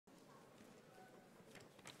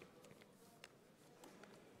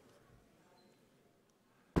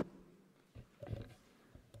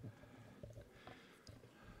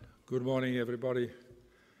Good morning, everybody.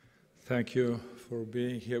 Thank you for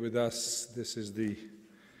being here with us. This is the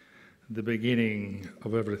beginning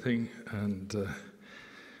of everything, and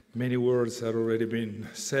many words have already been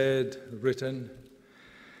said, written,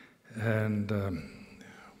 and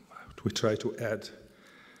we try to add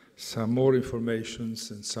some more information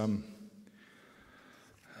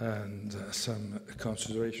and some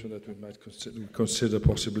consideration that we might consider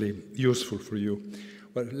possibly useful for you.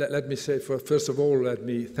 Well, let me say, first of all, let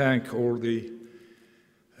me thank all the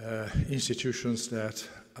institutions that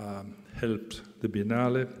helped the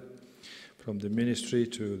Biennale, from the ministry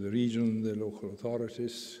to the region, the local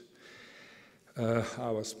authorities,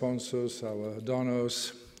 our sponsors, our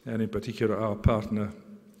donors, and in particular our partner,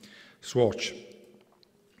 Swatch.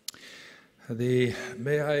 My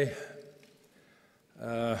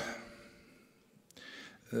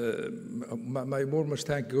warmest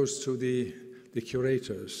thank goes to the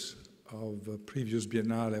curators of previous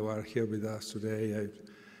Biennale who are here with us today.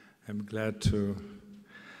 I'm glad to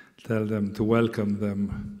tell them, to welcome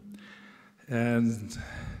them. And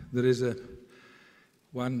there is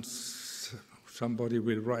once somebody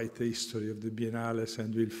will write the history of the Biennales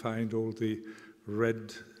and will find all the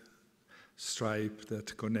red stripe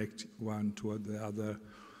that connect one to the other,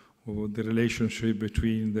 or the relationship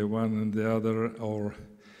between the one and the other, or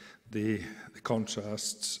the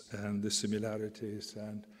contrasts and the similarities,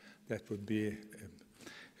 and that would be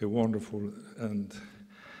a wonderful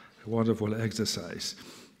exercise.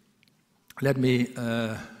 Let me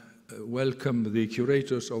welcome the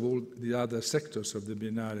curators of all the other sectors of the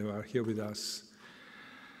Biennale who are here with us.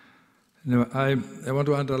 Now, I want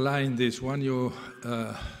to underline this. When you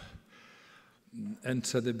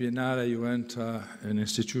enter the Biennale, you enter an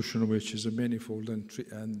institution which is a manifold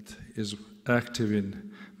and is active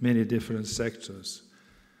in many different sectors.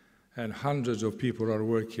 And hundreds of people are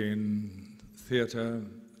working in theater,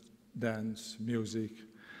 dance, music,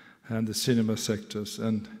 and the cinema sectors.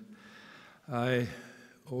 And I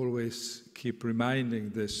always keep reminding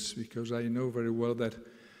this because I know very well that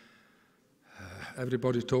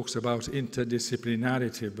everybody talks about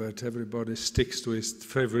interdisciplinarity, but everybody sticks to his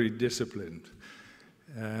favorite discipline.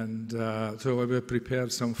 And so I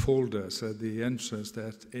prepared some folders at the entrance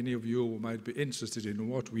that any of you might be interested in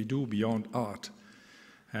what we do beyond art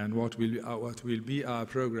and what will be our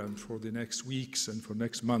program for the next weeks and for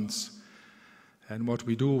next months, and what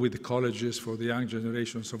we do with the colleges for the young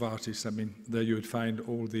generations of artists. I mean, there you will find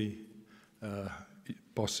all the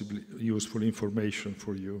possibly useful information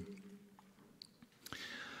for you.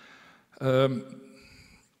 A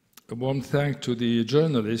warm thank to the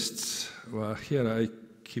journalists who are here. I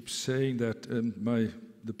keep saying that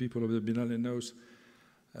the people of the Biennale knows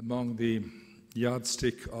among the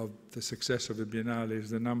yardstick of the success of the Biennale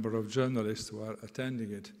is the number of journalists who are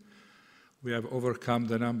attending it. We have overcome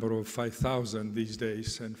the number of 5,000 these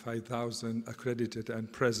days, and 5,000 accredited and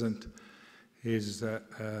present is,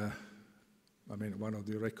 one of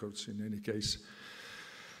the records in any case.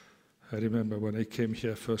 I remember when I came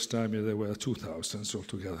here first time, there were 2,000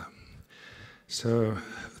 altogether. So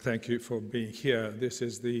thank you for being here. This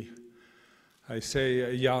is I say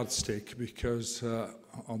a yardstick because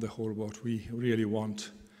on the whole what we really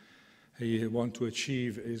want to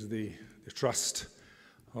achieve is the trust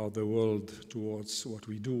of the world towards what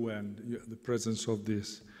we do, and the presence of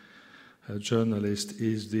this journalist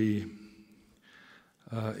is a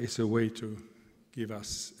way to give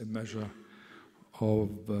us a measure of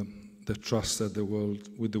the trust that the world,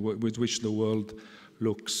 with which the world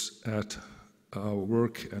looks at our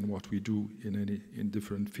work and what we do in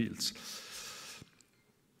different fields.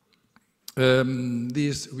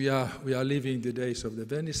 We are living the days of the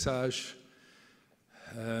vernissage,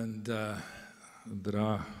 and there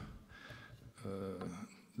are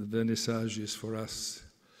the vernissage is for us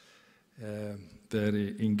a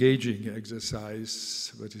very engaging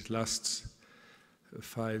exercise, but it lasts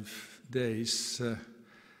 5 days.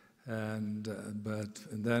 And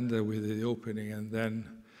then with the opening, and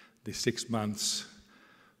then the 6 months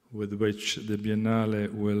with which the Biennale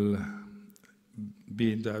will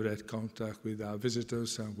be in direct contact with our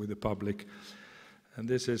visitors and with the public. And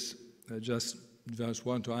this is just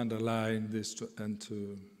want to underline this,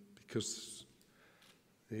 because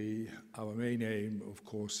our main aim, of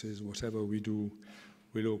course, is whatever we do,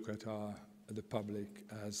 we look at the public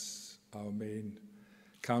as our main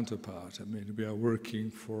counterpart. I mean, we are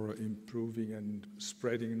working for improving and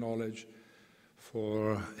spreading knowledge,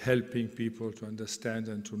 for helping people to understand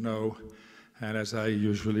and to know, and as I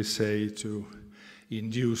usually say, to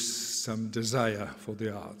induce some desire for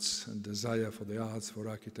the arts, and desire for the arts, for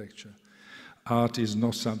architecture. Art is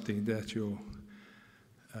not something that you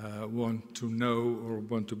want to know or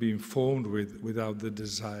want to be informed without the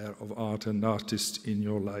desire of art and artists in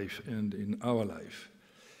your life and in our life.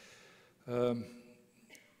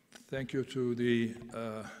 Thank you to the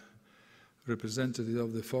representative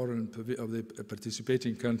of the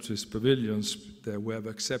participating countries' pavilions that we have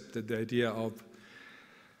accepted the idea of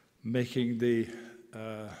making to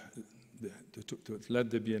let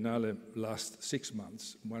the Biennale last 6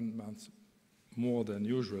 months, 1 month more than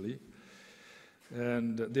usually.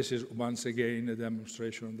 And this is once again a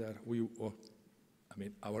demonstration that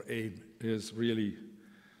our aim is really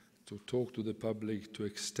to talk to the public, to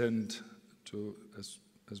extend to as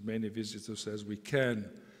many visitors as we can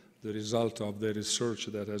the result of the research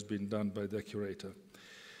that has been done by the curator.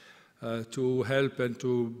 To help and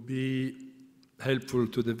to be helpful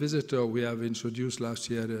to the visitor, we have introduced last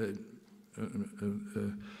year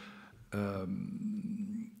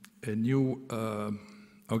a new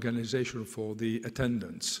organization for the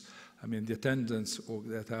attendants. I mean, the attendants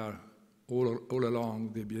that are all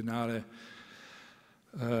along the Biennale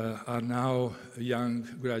are now young,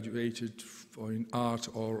 graduated in art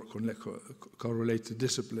or correlated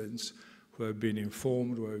disciplines who have been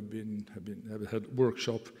informed, who have had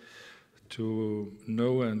workshop to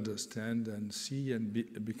know, understand, and see, and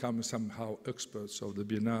become somehow experts of the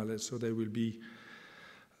Biennale. So they will be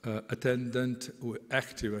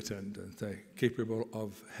active attendant, capable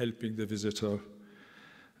of helping the visitor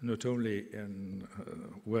not only in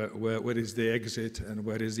where is the exit and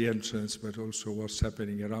where is the entrance, but also what's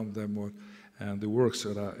happening around them and the works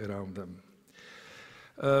that are around them.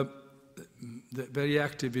 Very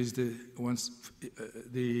active is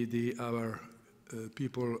our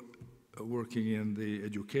people working in the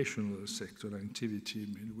educational sector activity. I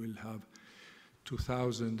mean, we'll have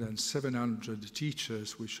 2,700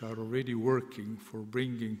 teachers which are already working for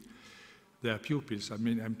bringing their pupils. I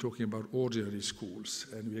mean, I'm talking about ordinary schools,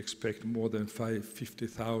 and we expect more than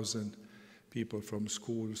 50,000 people from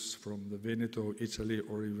schools from the Veneto, Italy,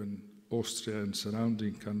 or even Austria and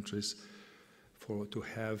surrounding countries to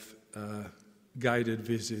have a guided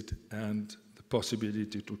visit and the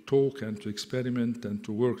possibility to talk and to experiment and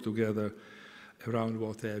to work together around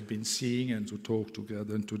what they have been seeing and to talk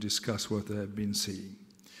together and to discuss what they have been seeing.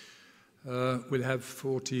 We'll have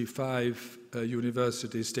 45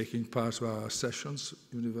 universities taking part to our sessions,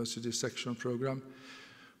 university section program,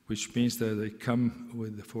 which means that they come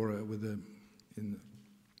with in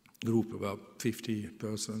a group of about 50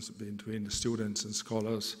 persons between students and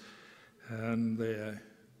scholars, and they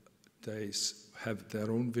have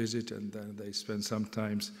their own visit, and then they spend some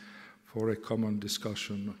time for a common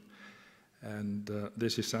discussion. And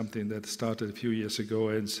this is something that started a few years ago,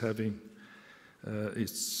 and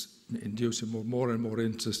it's inducing more and more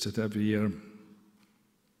interest every year.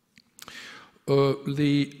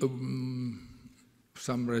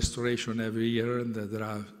 Some restoration every year, and there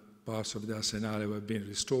are parts of the Arsenale have been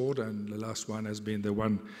restored, and the last one has been the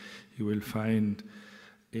one you will find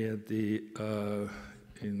at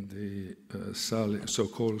in the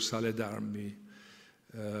so-called Sale d'Armi,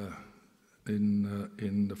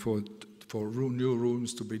 for new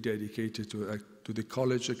rooms to be dedicated to the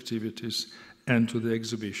college activities and to the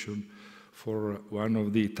exhibition for one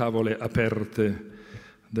of the tavole aperte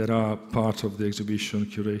that are part of the exhibition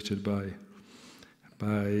curated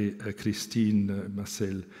by Christine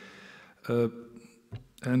Macel.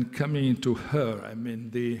 And coming to her, I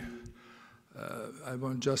mean, I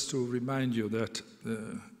want just to remind you that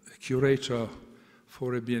a curator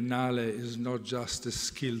for a Biennale is not just a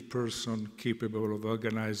skilled person capable of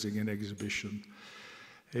organizing an exhibition.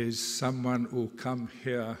 Is someone who comes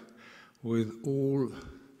here with all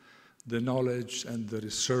the knowledge and the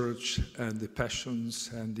research and the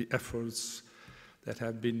passions and the efforts that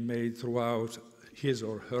have been made throughout his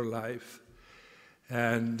or her life,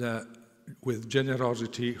 and with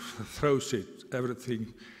generosity throws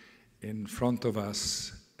everything in front of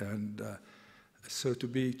us. And so to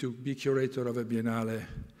be curator of a Biennale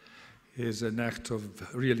is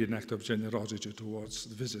really an act of generosity towards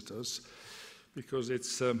the visitors, because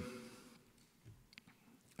it's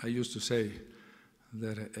I used to say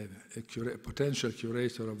that a potential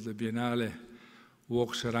curator of the Biennale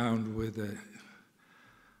walks around with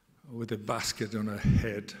a basket on her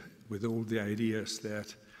head with all the ideas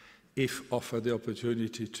that, if offered the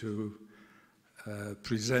opportunity to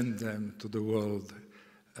present them to the world,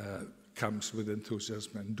 comes with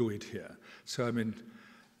enthusiasm and do it here. So I mean,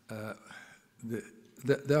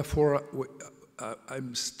 therefore we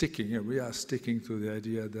are sticking to the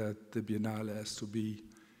idea that the Biennale has to be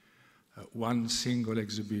one single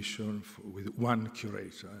exhibition with one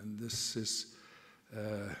curator, and this is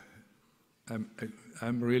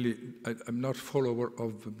I'm not follower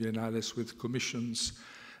of biennales with commissions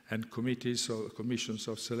and committees or commissions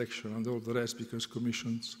of selection and all the rest, because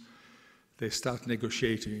commissions, they start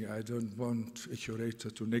negotiating. I don't want a curator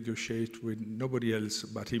to negotiate with nobody else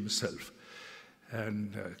but himself,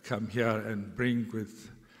 and come here and bring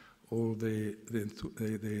with all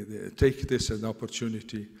take this as an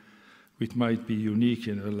opportunity which might be unique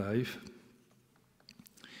in her life.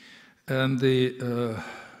 And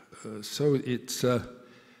so it's,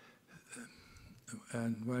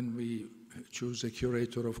 and when we choose a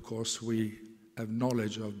curator, of course, we have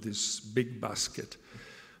knowledge of this big basket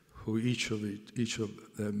who each of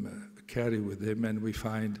them carry with them, and we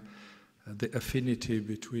find the affinity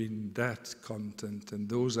between that content and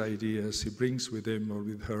those ideas he brings with him or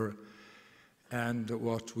with her, and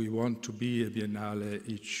what we want to be a biennale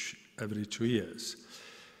every 2 years.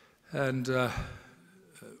 And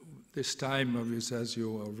this time, as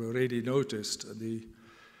you have already noticed,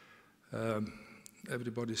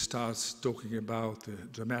 everybody starts talking about the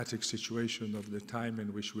dramatic situation of the time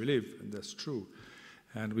in which we live, and that's true.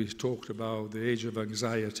 And we talked about the age of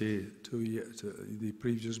anxiety to the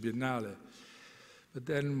previous Biennale. But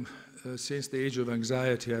then, since the age of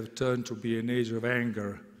anxiety have turned to be an age of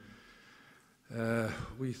anger,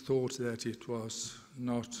 we thought that it was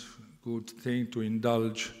not a good thing to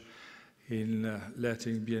indulge in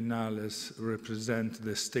letting biennales represent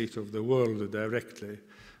the state of the world directly,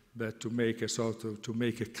 but to make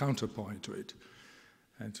a counterpoint to it.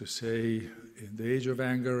 And to say, the age of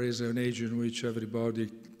anger is an age in which everybody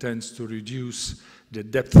tends to reduce the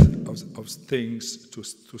depth of things to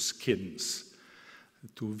skins,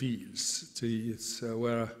 to veils. It's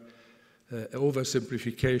where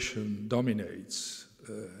oversimplification dominates,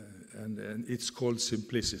 and it's called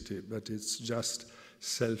simplicity, but it's just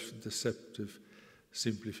self-deceptive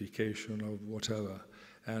simplification of whatever.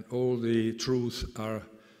 And all the truths are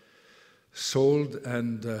sold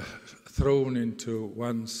and thrown into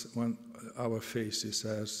our faces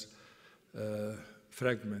as a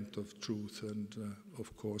fragment of truth, and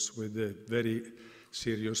of course with the very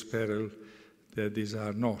serious peril that these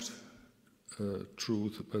are not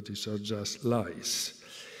truth, but these are just lies.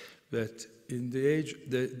 But in the age,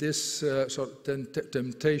 this sort of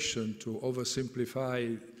temptation to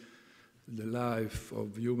oversimplify the life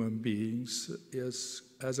of human beings is,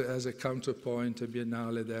 as a counterpoint, a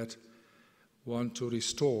biennale that want to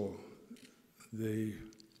restore the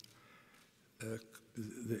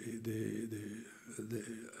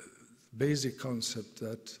basic concept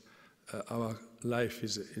that our life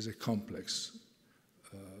is a complex.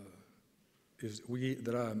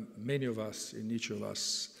 There are many of us, in each of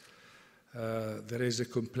us, there is a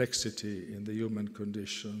complexity in the human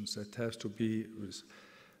conditions that has to be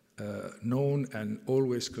known and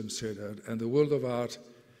always considered. And the world of art,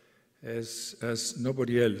 as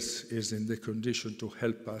nobody else, is in the condition to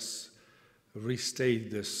help us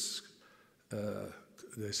restate the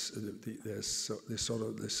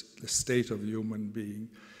state of human being,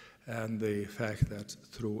 and the fact that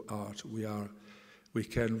through art we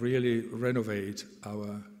can really renovate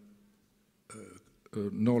our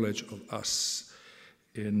knowledge of us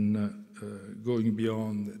in going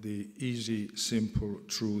beyond the easy, simple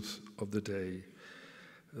truth of the day.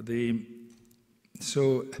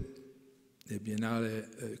 So the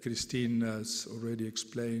Biennale, Christine has already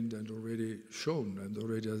explained and already shown and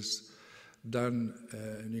already has done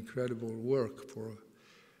an incredible work for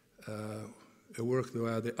a work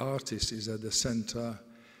where the artist is at the center,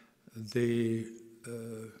 the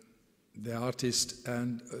artist,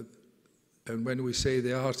 and when we say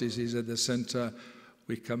the artist is at the center,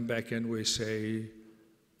 we come back and we say,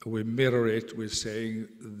 we mirror it with saying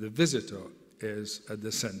the visitor is at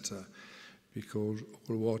the center, because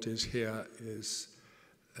all what is here is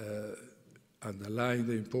underlying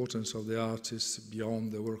the importance of the artist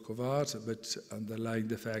beyond the work of art, but underlying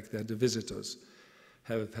the fact that the visitors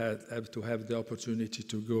have to have the opportunity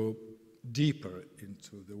to go deeper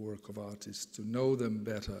into the work of artists, to know them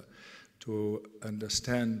better, to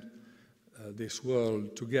understand this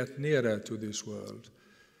world, to get nearer to this world.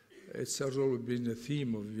 It's always been a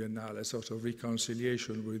theme of Biennale, a sort of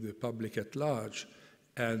reconciliation with the public at large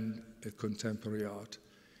and contemporary art.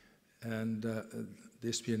 And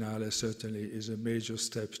this Biennale certainly is a major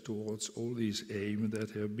step towards all these aims that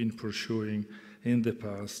have been pursuing in the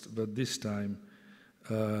past, but this time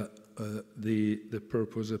the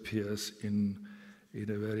purpose appears in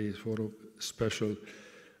a very sort of special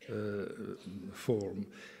form.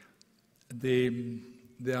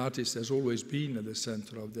 The artist has always been at the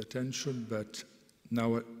center of the attention, but now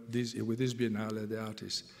with this Biennale, the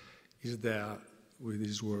artist is there with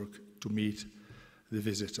his work to meet the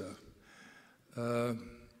visitor.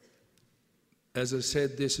 As I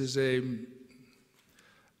said, this is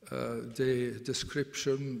the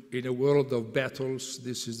description in a world of battles.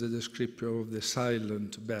 This is the description of the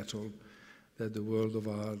silent battle that the world of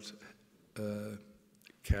art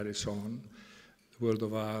carries on. The world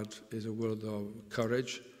of art is a world of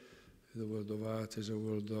courage. The world of art is a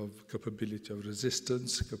world of capability of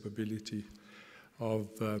resistance, capability of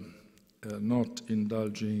not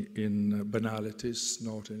indulging in banalities,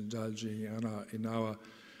 not indulging in our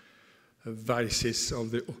vices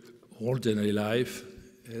of the ordinary life.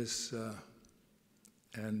 As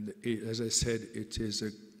I said, it is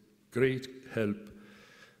a great help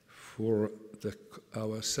for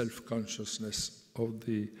our self-consciousness of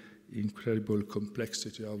the incredible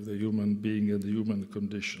complexity of the human being and the human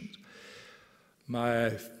condition.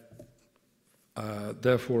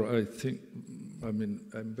 Therefore,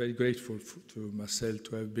 I'm very grateful to Macel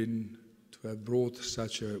to have brought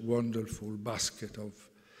such a wonderful basket of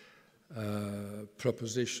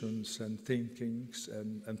propositions and thinkings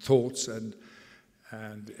and thoughts and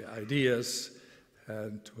ideas,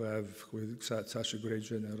 and to have, with such a great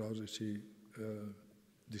generosity,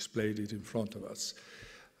 displayed it in front of us.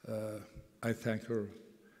 I thank her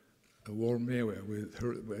warmly.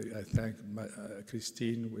 I thank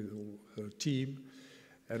Christine with her team,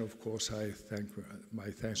 and of course my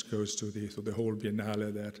thanks goes to the whole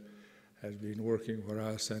Biennale that has been working for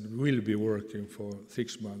us and will be working for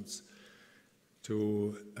 6 months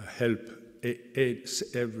to help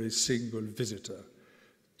every single visitor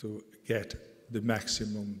to get the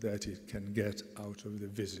maximum that it can get out of the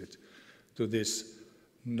visit to this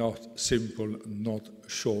not simple, not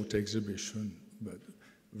short exhibition, but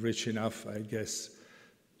rich enough, I guess,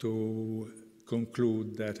 to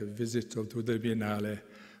conclude that a visit to the Biennale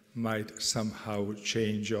might somehow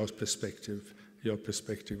change your perspective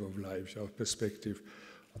of life, your perspective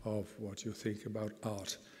of what you think about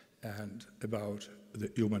art and about the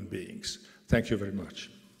human beings. Thank you very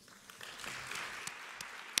much.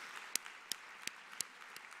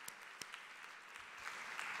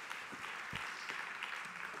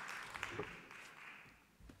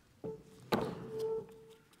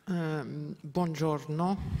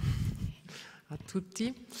 Buongiorno a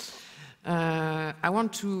tutti. I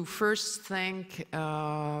want to first thank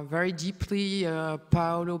very deeply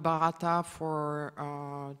Paolo Baratta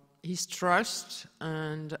for his trust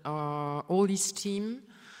and all his team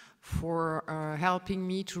for helping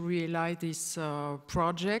me to realize this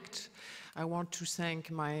project. I want to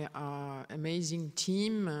thank my amazing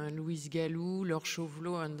team, Louise Gallou, Laure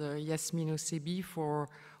Chauvelot, and Yasmine Osebi for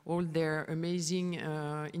all their amazing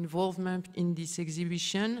involvement in this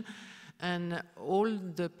exhibition, and all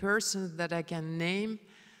the persons that I can name,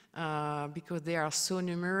 because they are so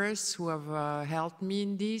numerous who have helped me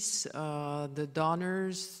in this, the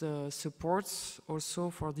donors, the supports also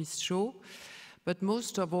for this show. But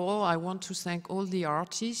most of all, I want to thank all the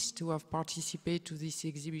artists who have participated to this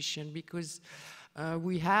exhibition, because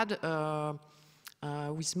we had,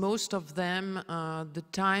 with most of them, the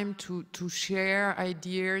time to share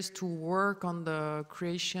ideas, to work on the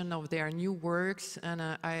creation of their new works, and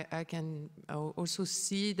I can also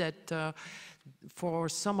see that for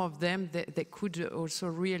some of them, they could also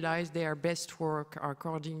realize their best work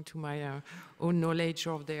according to my own knowledge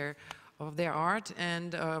of their art.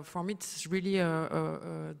 And for me, it's really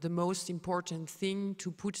the most important thing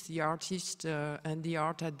to put the artist and the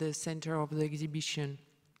art at the center of the exhibition.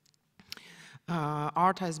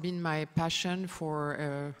 Art has been my passion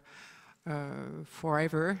for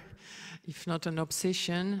forever, if not an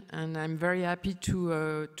obsession, and I'm very happy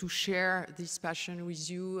to share this passion with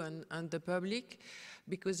you and the public,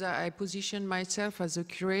 because I position myself as a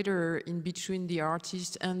curator in between the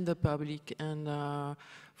artist and the public. And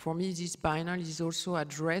for me, this biennale is also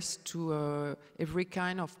addressed to every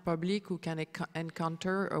kind of public who can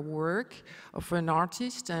encounter a work of an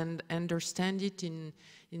artist and understand it in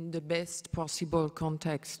the best possible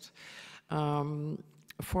context.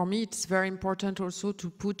 For me, it's very important also to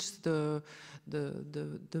put the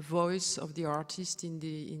voice of the artist in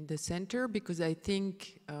the center, because I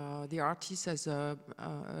think the artist has a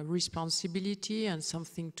responsibility and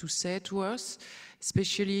something to say to us,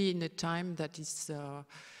 especially in a time that is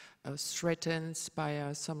threatened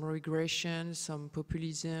by some regression, some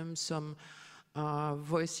populism, some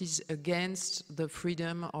voices against the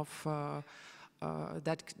freedom of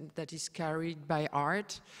that is carried by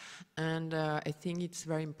art. And I think it's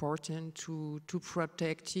very important to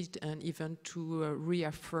protect it and even to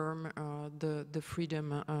reaffirm the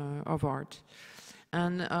freedom of art.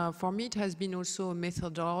 And for me, it has been also a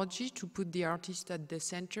methodology to put the artist at the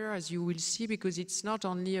center, as you will see, because it's not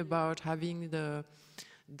only about having the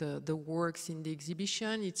the works in the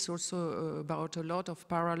exhibition. It's also about a lot of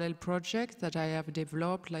parallel projects that I have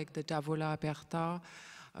developed, like the Tavola Aperta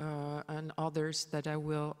and others that I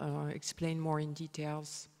will explain more in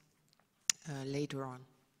details later on.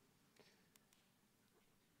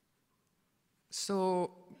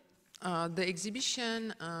 So the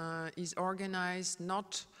exhibition is organized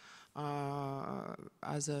not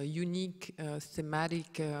as a unique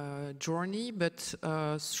thematic journey, but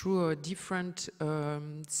through different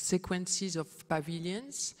sequences of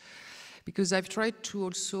pavilions, because I've tried to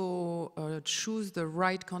also choose the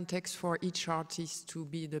right context for each artist to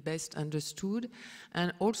be the best understood,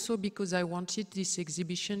 and also because I wanted this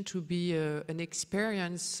exhibition to be an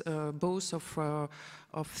experience both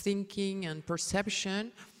of thinking and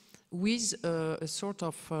perception, with a sort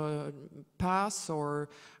of path or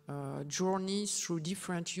journey through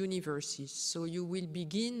different universes. So you will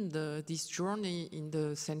begin this journey in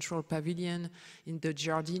the central pavilion, in the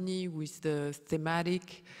Giardini, with the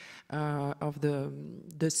thematic of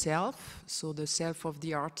the self, so the self of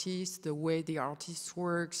the artist, the way the artist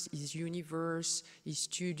works, his universe, his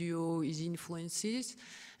studio, his influences,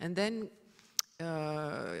 and then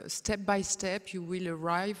step by step you will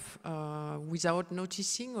arrive without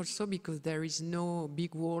noticing also, because there is no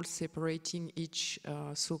big wall separating each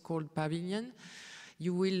so-called pavilion.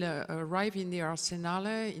 You will arrive in the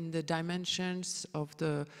Arsenale in the dimensions of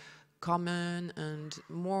the common, and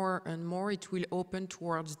more it will open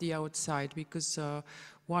towards the outside, because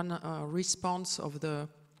one response of the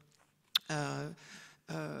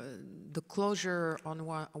closure on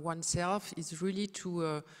oneself is really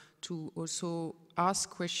to also ask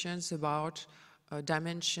questions about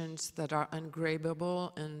dimensions that are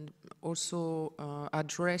ungrabbable, and also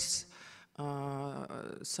address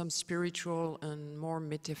some spiritual and more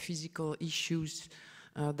metaphysical issues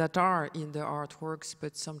that are in the artworks,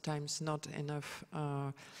 but sometimes not enough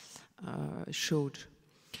showed.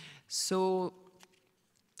 So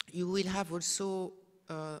you will have also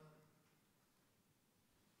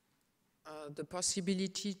the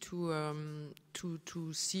possibility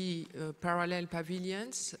to see parallel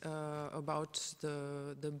pavilions about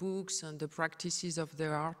the books and the practices of the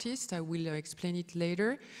artist. I will explain it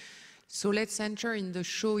later. So let's enter in the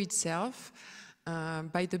show itself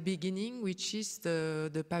by the beginning, which is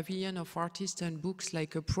the pavilion of artists and books,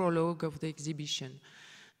 like a prologue of the exhibition.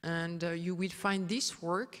 And you will find this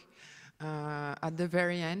work at the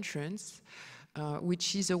very entrance,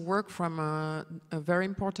 which is a work from a very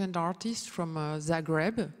important artist from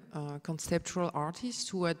Zagreb, conceptual artist,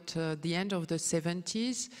 who at the end of the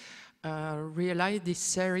 70s realized this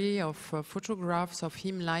series of photographs of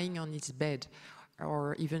him lying on his bed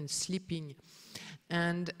or even sleeping.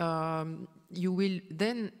 And you will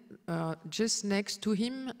then, just next to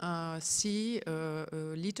him, see a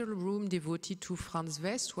little room devoted to Franz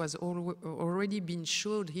West, who has already been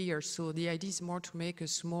showed here. So the idea is more to make a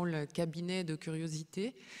small cabinet de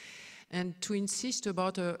curiosité, and to insist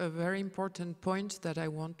about a very important point that I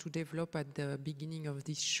want to develop at the beginning of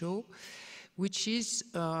this show, which is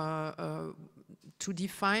to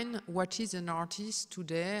define what is an artist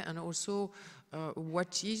today, and also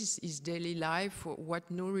what is his daily life, what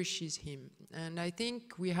nourishes him. And I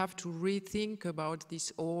think we have to rethink about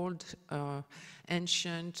this old,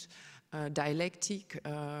 ancient dialectic,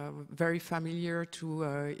 very familiar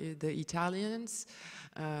to the Italians,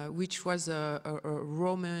 which was a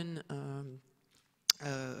Roman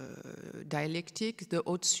dialectic, the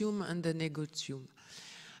otium and the negotium.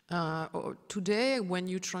 Today, when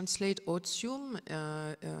you translate otium,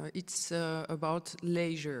 it's about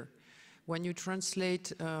leisure. When you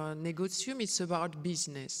translate negotium, it's about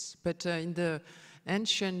business. But in the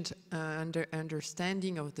ancient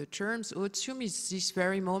understanding of the terms, otium is this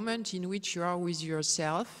very moment in which you are with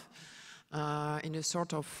yourself, in a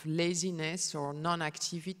sort of laziness or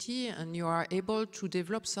non-activity, and you are able to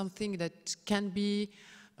develop something that can be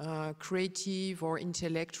creative or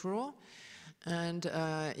intellectual. And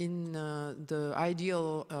in the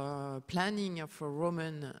ideal planning of a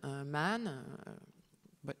Roman man,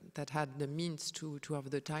 but that had the means to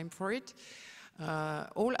have the time for it,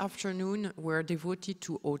 all afternoon were devoted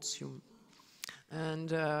to otium.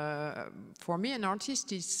 And for me, an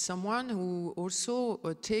artist is someone who also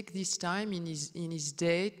take this time in his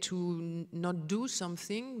day to not do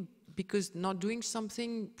something, because not doing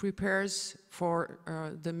something prepares for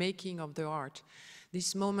the making of the art.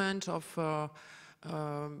 This moment of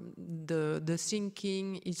the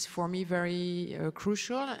thinking is for me very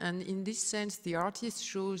crucial, and in this sense the artist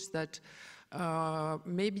shows that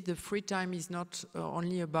maybe the free time is not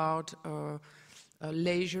only about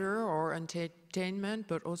leisure or entertainment,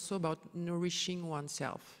 but also about nourishing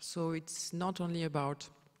oneself. So it's not only about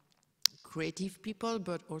creative people,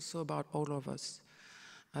 but also about all of us.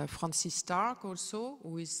 Francis Stark also,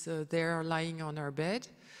 who is there lying on her bed.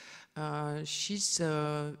 She's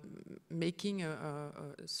making a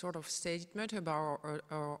sort of statement about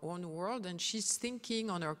her own world, and she's thinking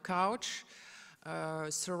on her couch,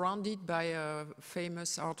 surrounded by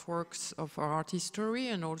famous artworks of art history,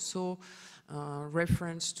 and also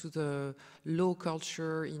reference to the law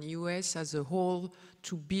culture in US as a whole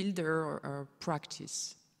to build her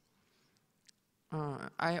practice.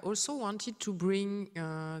 I also wanted to bring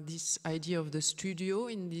this idea of the studio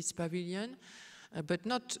in this pavilion, but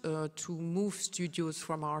not to move studios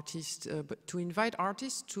from artists, but to invite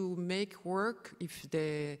artists to make work if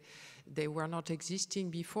they were not existing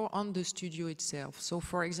before on the studio itself. So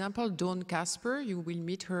for example, Dawn Casper, you will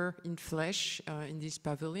meet her in flesh in this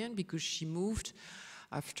pavilion because she moved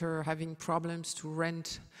after having problems to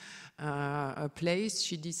rent a place.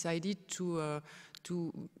 She decided to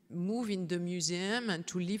move in the museum and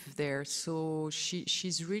to live there. So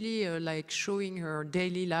she's really like showing her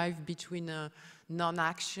daily life between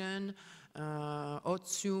non-action,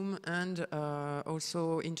 otium, and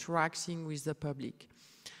also interacting with the public.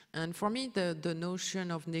 And for me, the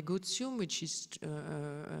notion of negotium, which is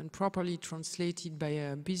properly translated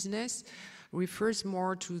by business, refers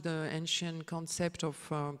more to the ancient concept of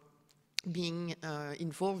being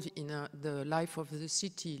involved in the life of the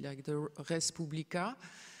city, like the res publica.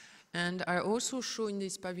 And I also show in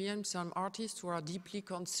this pavilion some artists who are deeply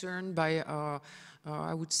concerned by,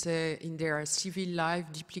 I would say, in their civil life,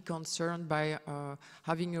 deeply concerned by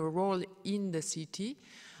having a role in the city,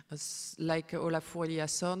 like Olafur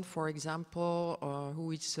Eliasson, for example,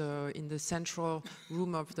 who is in the central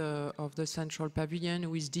room of the central pavilion,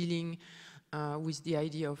 who is dealing with the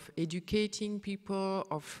idea of educating people,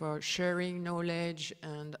 of sharing knowledge,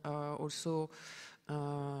 and also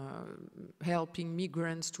helping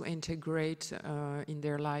migrants to integrate in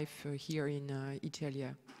their life here in Italy.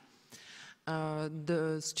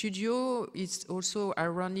 The studio is also,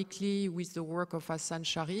 ironically, with the work of Hassan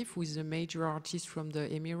Sharif, who is a major artist from the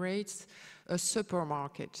Emirates, a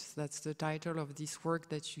supermarket. That's the title of this work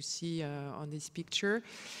that you see on this picture.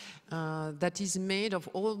 That is made of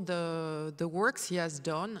all the works he has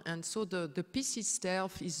done, and so the piece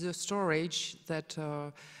itself is the storage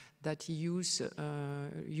that he uses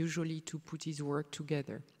usually to put his work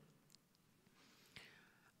together.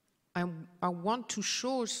 I want to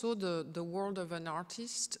show also the world of an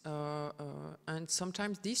artist, and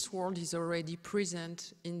sometimes this world is already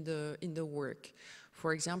present in the work.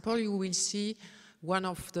 For example, you will see one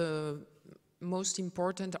of the most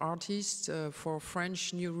important artists for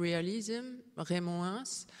French New Realism, Raymond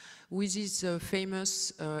Hins, with his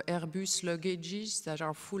famous Airbus luggages that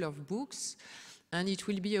are full of books. And it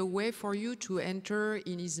will be a way for you to enter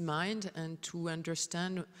in his mind and to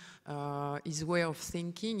understand his way of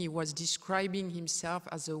thinking. He was describing himself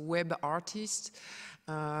as a web artist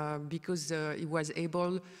because he was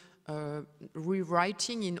able,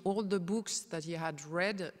 rewriting in all the books that he had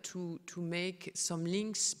read, to make some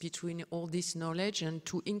links between all this knowledge and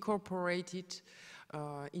to incorporate it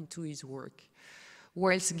into his work.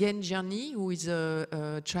 Whilst Gen Jiani, who is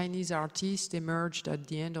a Chinese artist, emerged at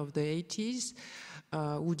the end of the 80s,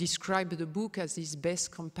 who described the book as his best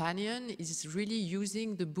companion, is really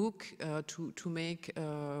using the book to make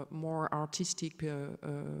more artistic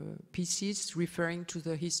pieces referring to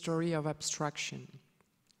the history of abstraction.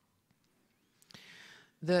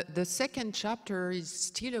 The second chapter is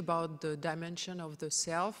still about the dimension of the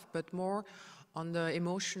self, but more on the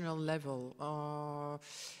emotional level.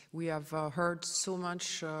 We have heard so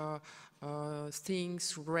much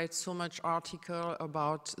things, read so much article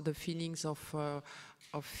about the feelings of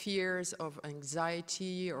fears, of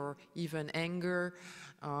anxiety, or even anger,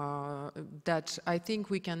 that I think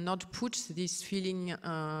we cannot put this feeling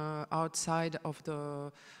outside of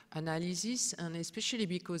the analysis, and especially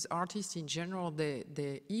because artists in general,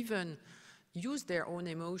 they even use their own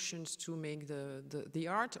emotions to make the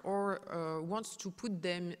art, or wants to put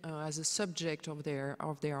them as a subject of their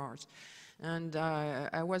art. And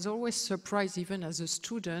I was always surprised, even as a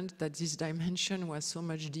student, that this dimension was so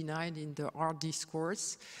much denied in the art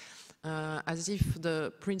discourse, as if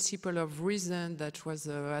the principle of reason that was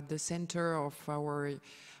at the center of our,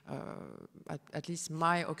 at least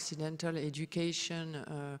my Occidental education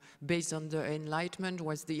based on the Enlightenment,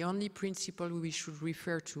 was the only principle we should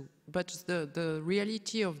refer to. But the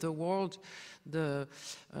reality of the world, the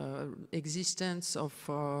existence of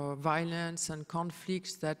violence and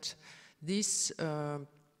conflicts that this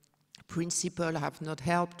principle have not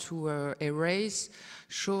helped to erase,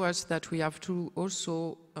 show us that we have to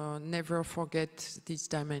also never forget these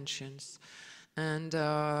dimensions. And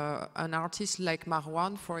an artist like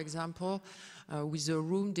Marwan, for example, with a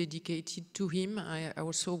room dedicated to him, I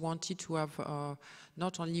also wanted to have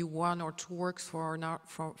not only one or two works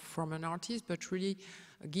from an artist, but really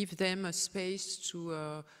give them a space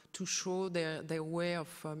to show their way of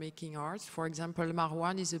making art. For example,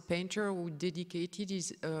 Marwan is a painter who dedicated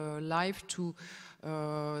his life to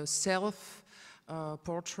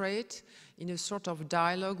self-portrait in a sort of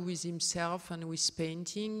dialogue with himself and with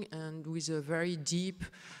painting, and with a very deep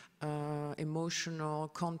emotional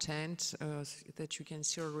content that you can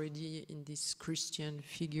see already in this Christian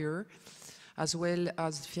figure, as well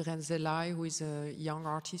as Firenze Lai, who is a young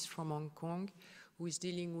artist from Hong Kong, who is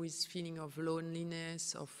dealing with feeling of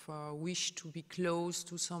loneliness, of wish to be close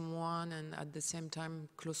to someone, and at the same time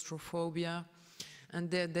claustrophobia.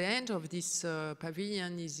 And the end of this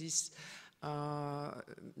pavilion is this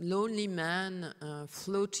lonely man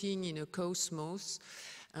floating in a cosmos,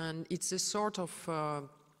 and it's a sort of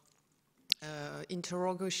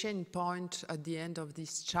interrogation point at the end of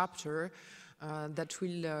this chapter that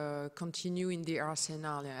will continue in the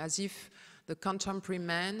Arsenale, as if the contemporary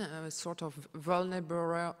man, sort of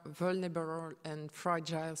vulnerable and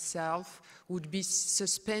fragile self, would be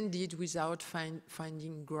suspended without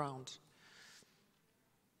finding ground.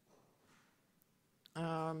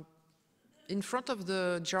 In front of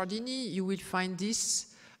the Giardini, you will find this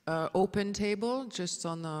open table just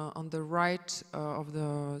on the right of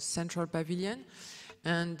the central pavilion.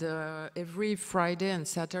 And every Friday and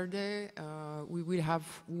Saturday, we will have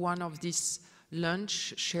one of these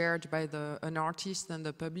lunch shared by an artist and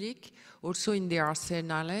the public, also in the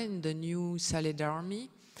Arsenale, in the new Salle d'Armi.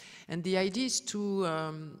 And the idea is to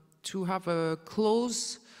have a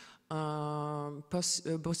close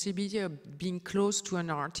possibility of being close to an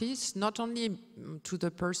artist, not only to the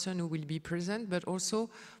person who will be present, but also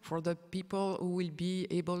for the people who will be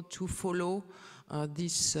able to follow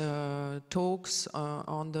these talks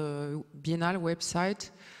on the Biennale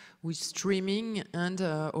website, with streaming and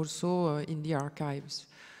also in the archives.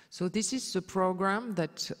 So this is the program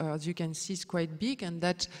that, as you can see, is quite big, and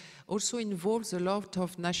that also involves a lot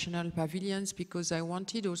of national pavilions, because I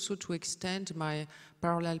wanted also to extend my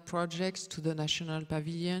parallel projects to the national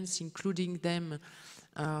pavilions, including them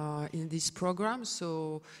in this program.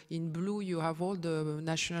 So in blue, you have all the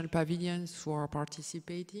national pavilions who are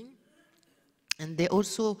participating. And they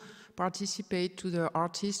also participate to the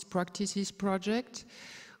Artist Practices Project,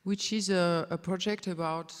 which is a project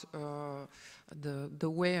about the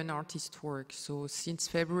way an artist works. So since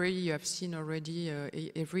February, you have seen already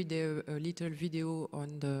every day a little video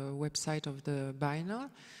on the website of the Biennale,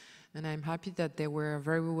 and I'm happy that they were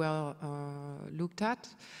very well looked at.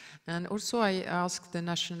 And also I asked the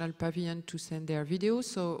National Pavilion to send their videos.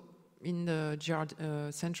 So in the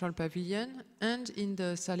Central Pavilion and in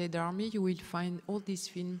the Salle d'Armi, you will find all these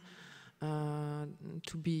films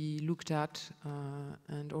to be looked at,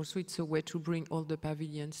 and also it's a way to bring all the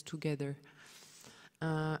pavilions together.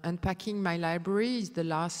 Unpacking My Library is the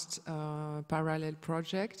last parallel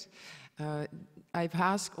project. I've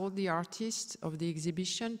asked all the artists of the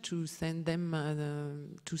exhibition to send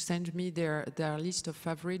me their list of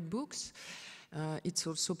favorite books. It's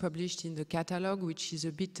also published in the catalog, which is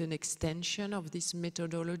a bit an extension of this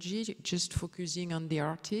methodology, just focusing on the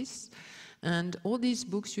artists. And all these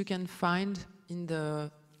books you can find in the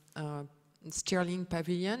Sterling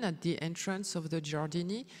Pavilion at the entrance of the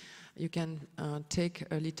Giardini. You can take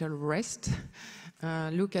a little rest,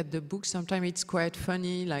 look at the books. Sometimes it's quite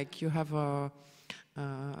funny, like you have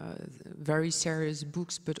very serious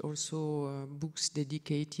books, but also books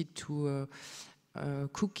dedicated to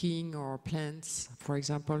cooking or plants, for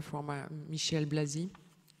example, from Michel Blasi.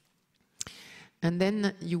 And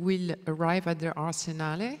then you will arrive at the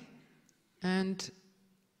Arsenale and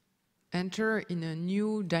enter in a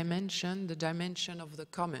new dimension, the dimension of the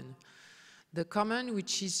common. The common,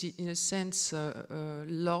 which is in a sense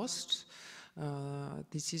lost.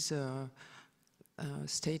 This is a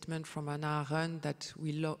statement from Hannah Arendt that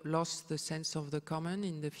we lost the sense of the common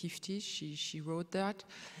in the 50s. She wrote that.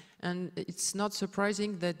 And it's not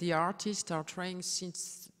surprising that the artists are trying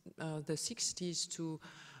since the 60s to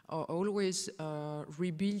always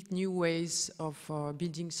rebuild new ways of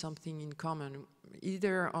building something in common,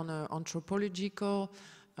 either on an anthropological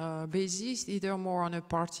basis, either more on a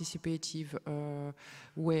participative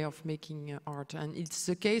way of making art. And it's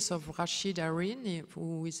the case of Rashid Arin,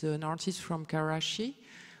 who is an artist from Karachi,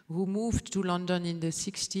 who moved to London in the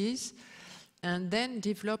 60s and then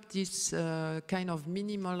developed this kind of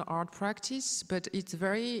minimal art practice, but it's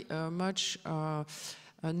very much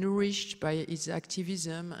nourished by his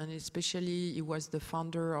activism, and especially he was the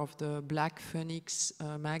founder of the Black Phoenix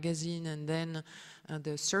magazine, and then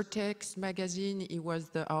the Surtex magazine. He was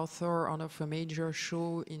the author of a major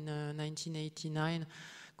show in 1989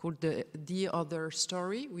 called The Other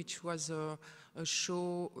Story, which was a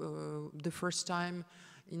show the first time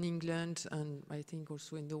in England, and I think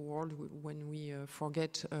also in the world, when we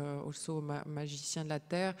forget also Magicien de la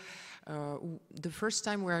Terre, the first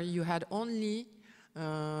time where you had only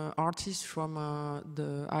artists from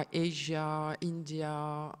Asia,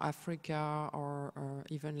 India, Africa, or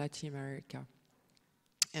even Latin America.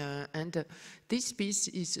 And this piece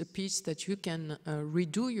is a piece that you can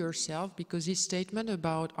redo yourself, because his statement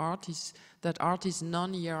about art is that art is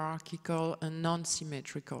non-hierarchical and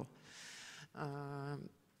non-symmetrical.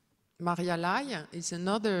 Maria Lai is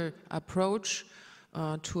another approach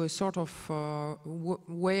to a sort of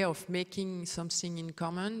way of making something in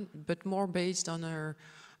common, but more based on her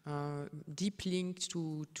deep link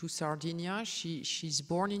to Sardinia. She's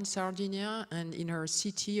born in Sardinia, and in her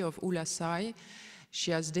city of Ulasai, she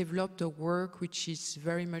has developed a work which is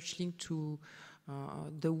very much linked to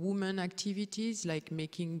the woman activities, like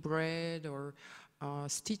making bread or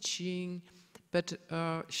stitching, but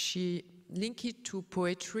she linked it to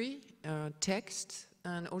poetry, text,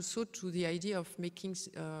 and also to the idea of making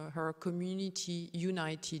her community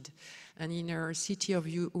united. And in her city of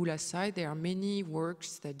Ulasai, there are many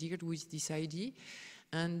works that deal with this idea.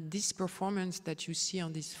 And this performance that you see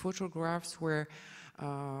on these photographs were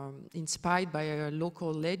inspired by a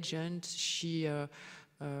local legend. She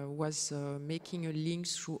was making a link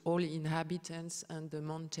through all inhabitants and the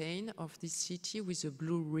mountain of this city with a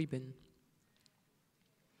blue ribbon.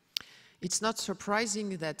 It's not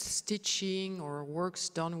surprising that stitching or works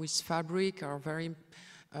done with fabric are very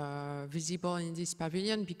visible in this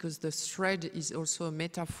pavilion, because the thread is also a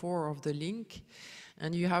metaphor of the link.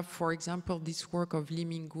 And you have, for example, this work of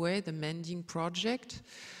Limingue, the mending project.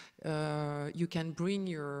 You can bring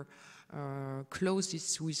your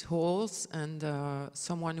clothes with holes, and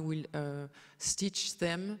someone will stitch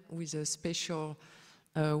them with a special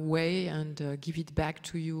way and give it back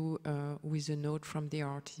to you with a note from the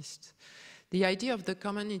artist. The idea of the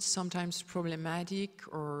common is sometimes problematic,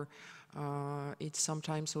 or it's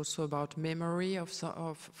sometimes also about memory of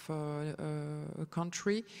a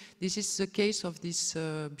country. This is the case of this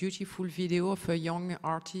beautiful video of a young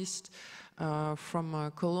artist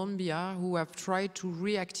from Colombia, who have tried to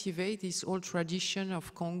reactivate this old tradition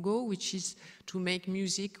of Congo, which is to make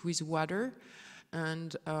music with water.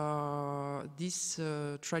 And this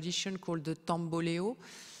tradition called the tamboleo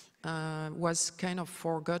was kind of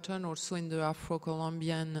forgotten also in the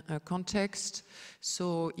Afro-Colombian context.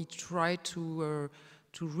 So he tried to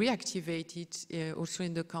reactivate it also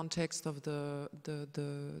in the context of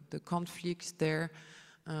the conflicts there.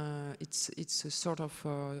 It's a sort of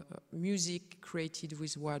music created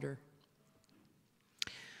with water.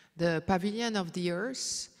 The Pavilion of the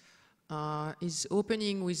Earth is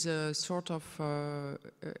opening with a sort of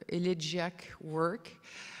elegiac work,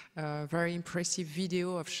 very impressive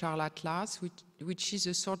video of Charles Atlas, which is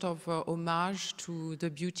a sort of homage to the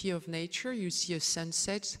beauty of nature. You see a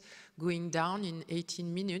sunset going down in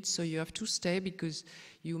 18 minutes, so you have to stay, because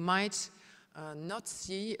you might not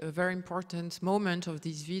see a very important moment of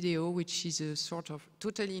this video, which is a sort of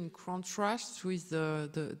totally in contrast with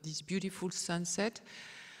this beautiful sunset.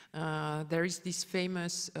 There is this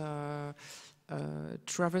famous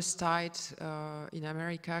travestite in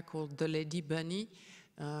America called the Lady Bunny,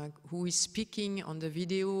 who is speaking on the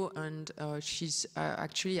video, and she's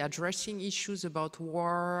actually addressing issues about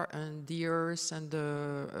war and the earth and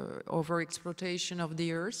the overexploitation of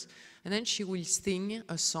the earth. And then she will sing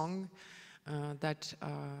a song that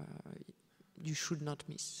you should not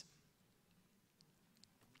miss.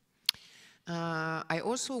 I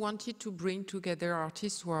also wanted to bring together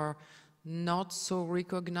artists who are not so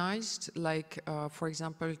recognized, like, for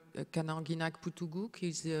example, Kananginak Putuguk.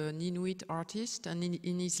 He's an Inuit artist, and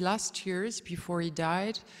in his last years, before he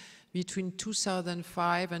died, between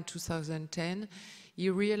 2005 and 2010, he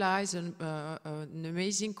realized an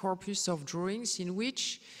amazing corpus of drawings in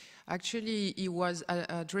which actually he was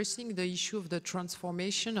addressing the issue of the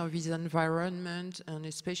transformation of his environment, and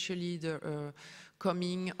especially the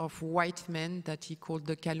coming of white men that he called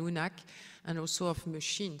the Kalunak, and also of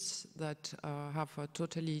machines that have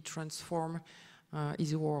totally transformed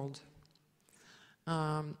his world.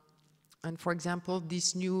 And for example,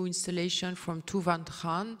 this new installation from Tu Van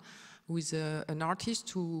Tran, who is an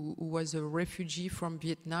artist who was a refugee from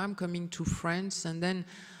Vietnam coming to France, and then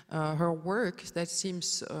her work that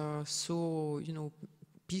seems so,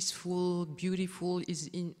 peaceful, beautiful, is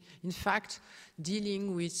in fact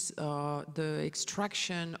dealing with the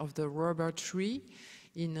extraction of the rubber tree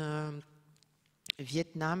in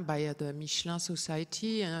Vietnam by the Michelin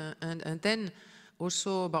Society, and then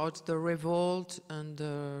also about the revolt and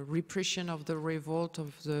the repression of the revolt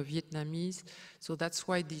of the Vietnamese. So that's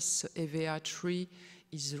why this EVA tree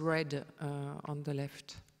is red on the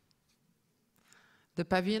left. The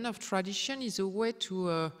Pavilion of Tradition is a way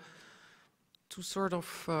to sort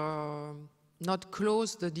of not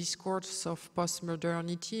close the discourse of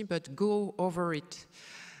postmodernity, but go over it.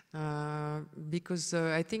 Because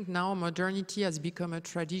I think now modernity has become a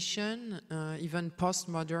tradition, even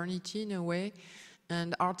postmodernity in a way,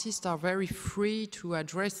 and artists are very free to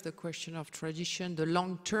address the question of tradition, the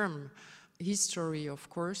long-term history, of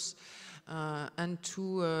course, and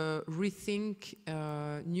to rethink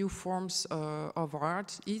new forms of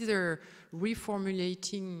art, either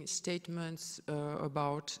reformulating statements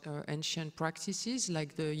about ancient practices,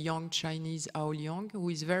 like the young Chinese Ao Liang, who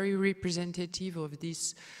is very representative of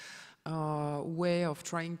this way of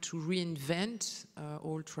trying to reinvent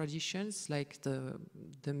old traditions, like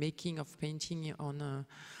the making of painting on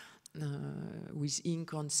with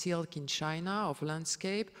ink on silk in China, of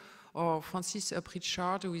landscape, or Francis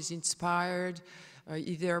Pritchard, who is inspired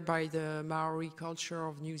either by the Maori culture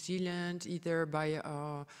of New Zealand, either by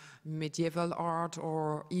medieval art,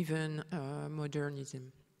 or even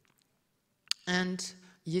modernism. And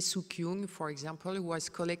Ye Suk-young, for example, who has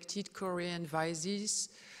collected Korean vases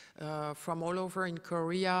from all over in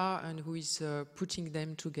Korea and who is putting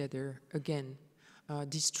them together again,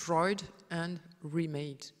 destroyed and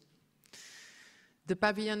remade. The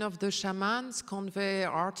Pavilion of the Shamans convey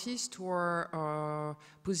artists who are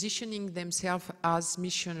positioning themselves as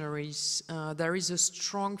missionaries. There is a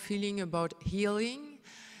strong feeling about healing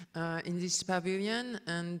in this pavilion,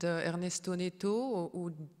 and Ernesto Neto,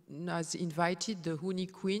 who has invited the Huni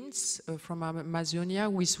Queens from Amazonia,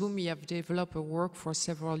 with whom we have developed a work for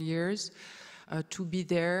several years, to be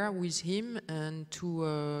there with him and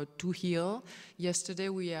to heal. Yesterday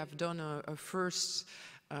we have done a first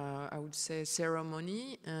I would say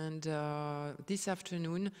ceremony, and this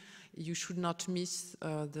afternoon you should not miss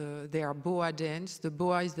their boa dance. The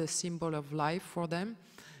boa is the symbol of life for them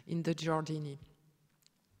in the Giardini.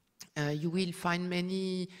 You will find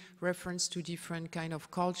many references to different kind of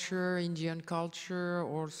culture, Indian culture,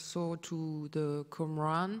 also to the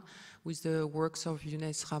Qumran, with the works of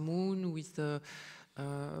Yunus Ramoun, with the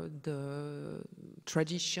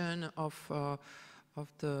tradition of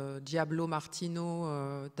the Diablo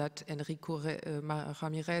Martino that Enrico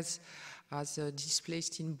Ramirez has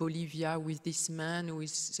displaced in Bolivia with this man who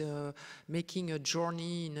is making a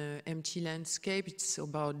journey in an empty landscape. It's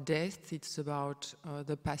about death, it's about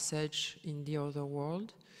the passage in the other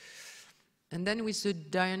world. And then with the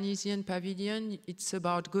Dionysian Pavilion, it's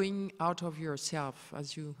about going out of yourself.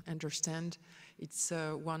 As you understand, it's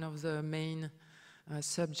one of the main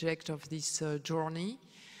subjects of this journey.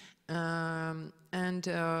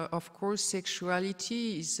 Of course,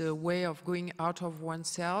 sexuality is a way of going out of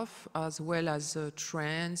oneself, as well as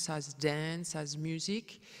trance, as dance, as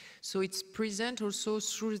music. So it's present also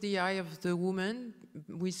through the eye of the woman,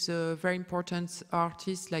 with very important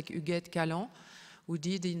artists like Huguette Callan, who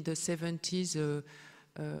did in the 70s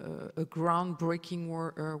a groundbreaking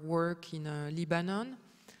work in Lebanon,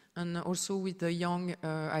 and also with the young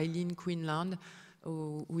Eileen Quinlan,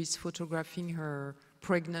 who is photographing her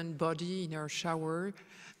pregnant body in her shower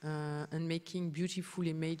and making beautiful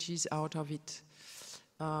images out of it.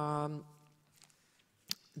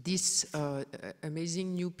 This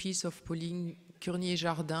amazing new piece of Pauline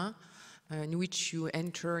Curnier-Jardin, in which you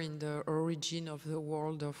enter in the origin of the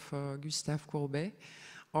world of Gustave Courbet,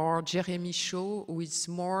 or Jeremy Shaw, who is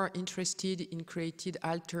more interested in creating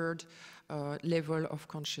altered level of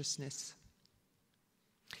consciousness.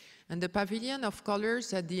 And the Pavilion of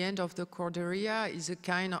Colors at the end of the Corderia is a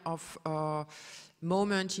kind of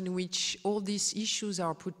moment in which all these issues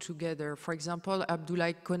are put together. For example,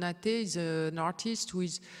 Abdoulaye Konaté is an artist who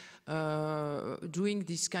is doing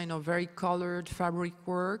this kind of very colored fabric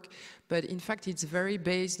work, but in fact it's very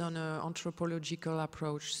based on an anthropological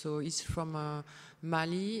approach. So he's from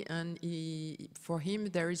Mali, and for him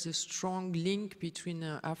there is a strong link between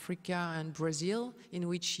Africa and Brazil, in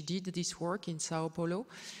which he did this work in Sao Paulo.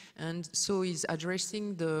 And so he's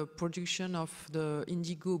addressing the production of the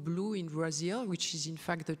indigo blue in Brazil, which is in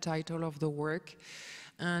fact the title of the work.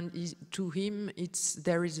 And to him,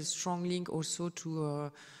 there is a strong link also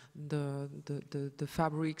to the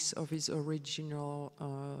fabrics of his original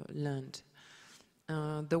land.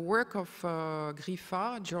 The work of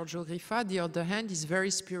Griffa, Giorgio Griffa, the other hand, is very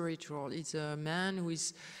spiritual. It's a man who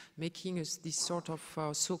is making this sort of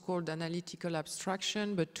so-called analytical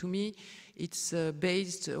abstraction, but to me, it's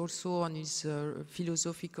based also on his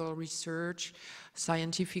philosophical research,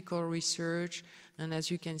 scientific research, and as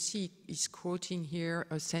you can see, he's quoting here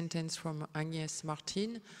a sentence from Agnès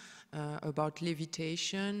Martin about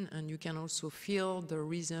levitation, and you can also feel the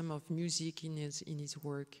rhythm of music in his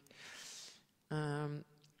work.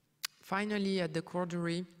 Finally, at the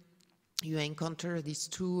Cordery, you encounter these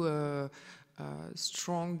two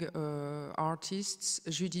strong artists,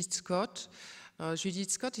 Judith Scott. Judith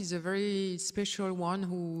Scott is a very special one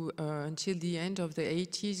who, until the end of the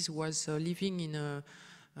 80s, was living in a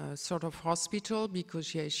sort of hospital because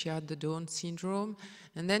she had the Down syndrome.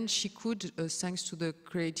 And then she could, thanks to the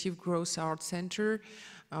Creative Growth Art Center,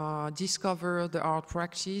 discover the art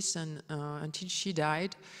practice, and until she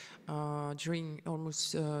died, during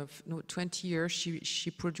almost 20 years,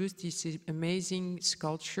 she produced these amazing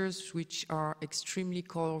sculptures which are extremely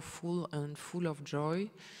colorful and full of joy.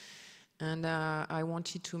 And I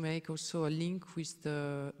wanted to make also a link with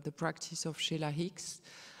the practice of Sheila Hicks,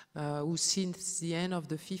 who since the end of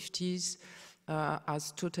the 50s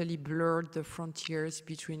has totally blurred the frontiers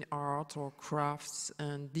between art or crafts.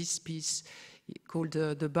 And this piece called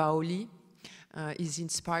the Baoli is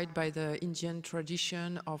inspired by the Indian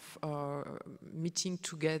tradition of meeting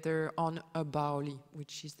together on a Baoli,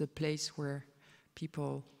 which is the place where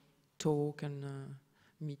people talk and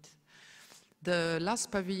meet. The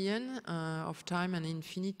last pavilion of time and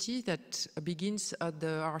infinity that begins at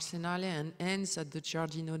the Arsenale and ends at the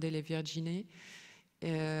Giardino delle Vergini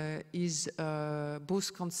is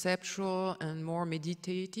both conceptual and more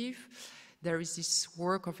meditative. There is this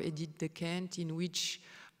work of Edith de Kent in which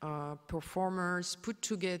performers put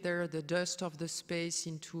together the dust of the space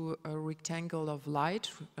into a rectangle of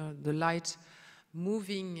light, the light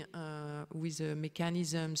moving with a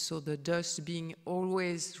mechanism, so the dust being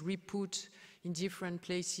always re-put in different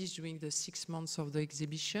places during the 6 months of the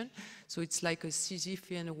exhibition. So it's like a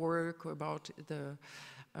Sisyphean work about the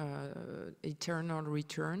eternal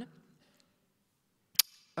return.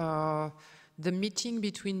 The meeting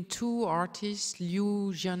between two artists,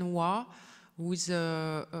 Liu Jianhua, who is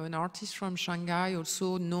an artist from Shanghai,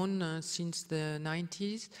 also known since the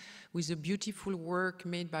 90s, with a beautiful work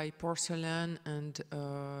made by porcelain and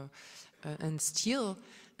steel.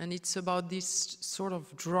 And it's about these sort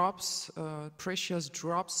of drops, precious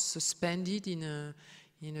drops, suspended in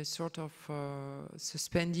a sort of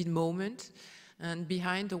suspended moment. And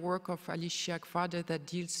behind the work of Alicia Kvader that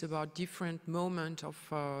deals about different moments of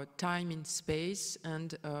time in space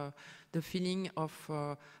and the feeling of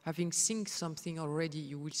having seen something already.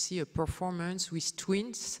 You will see a performance with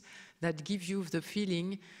twins that give you the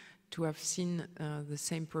feeling to have seen the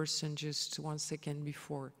same person just 1 second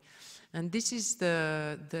before. And this is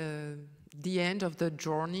the end of the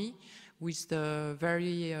journey with the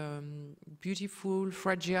very beautiful,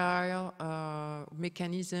 fragile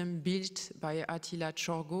mechanism built by Attila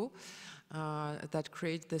Ciorgo that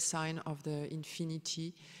creates the sign of the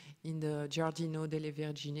infinity in the Giardino delle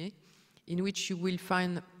Vergini, in which you will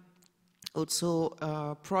find also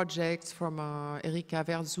projects from Erika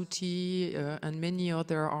Verzutti and many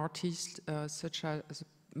other artists, such as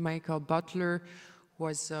Michael Butler, who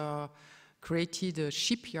has created a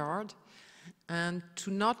shipyard. And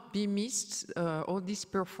to not be missed, all these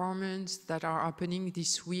performances that are happening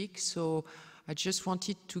this week. So I just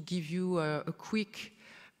wanted to give you a quick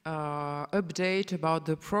update about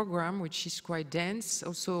the program, which is quite dense.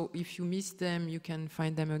 Also, if you missed them, you can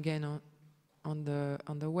find them again on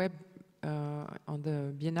the web, on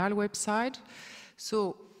the Biennale website.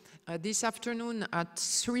 So this afternoon at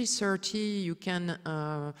 3:30, you can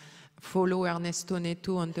follow Ernesto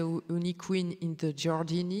Neto and the Uniqueen in the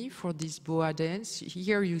Giardini for this boa dance.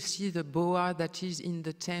 Here you see the boa that is in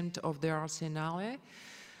the tent of the Arsenale.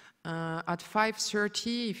 At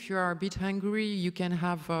 5:30, if you are a bit hungry, you can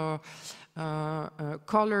have a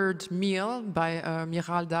colored meal by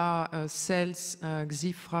Miralda Sels,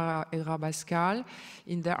 Xifra Erabascal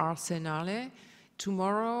in the Arsenale.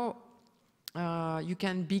 Tomorrow, you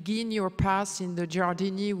can begin your pass in the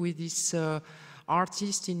Giardini with this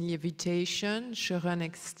artist in levitation, Sharon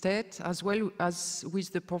Ekstedt, as well as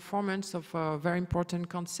with the performance of a very important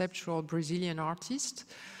conceptual Brazilian artist,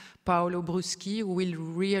 Paolo Bruschi, who will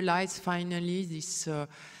realize finally this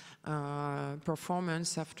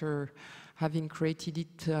performance after having created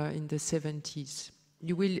it in the 70s.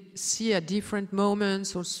 You will see at different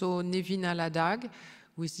moments also Nevin Aladag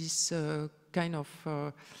with this kind of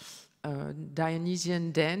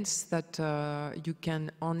Dionysian dance that you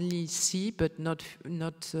can only see but not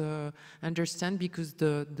understand, because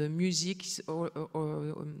the music is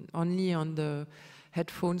only on the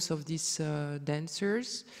headphones of these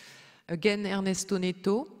dancers. Again, Ernesto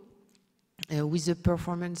Neto, with a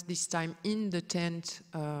performance this time in the tent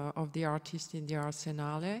of the artist in the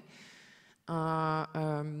Arsenale.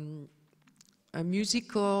 A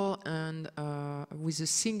musical and with a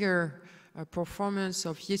singer performance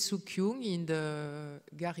of Yesu Kyung in the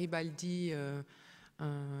Garibaldi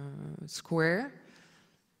Square.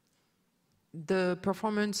 The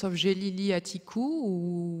performance of Jelili Atiku,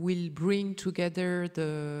 who will bring together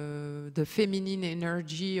the feminine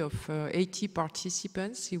energy of 80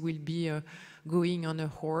 participants. He will be going on a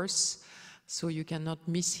horse, so you cannot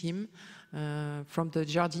miss him, from the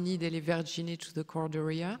Giardini delle Vergini to the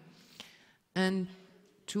Corderia. And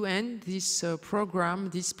to end this program,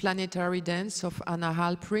 this planetary dance of Anna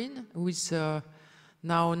Halprin, who is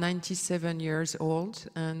now 97 years old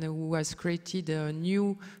and who has created a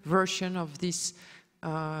new version of this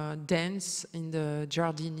dance in the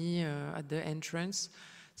Giardini at the entrance.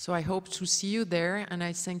 So I hope to see you there, and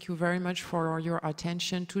I thank you very much for your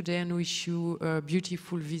attention today and wish you a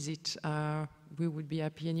beautiful visit. We would be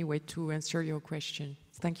happy anyway to answer your question.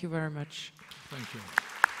 Thank you very much. Thank you.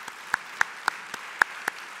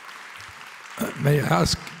 May I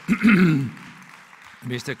ask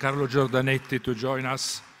Mr. Carlo Giordanetti to join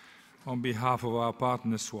us on behalf of our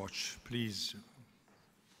partner Swatch, please.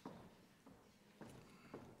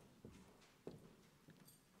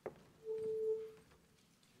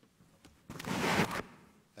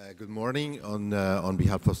 Good morning on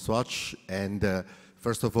behalf of Swatch, and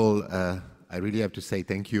first of all, I really have to say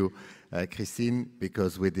thank you, Christine,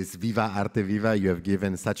 because with this Viva Arte Viva, you have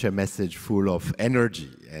given such a message full of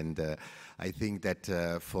energy, and I think that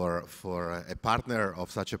for a partner of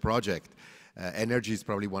such a project, energy is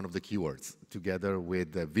probably one of the keywords, together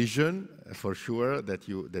with the vision, for sure, that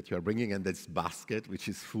you are bringing, and this basket, which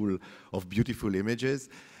is full of beautiful images.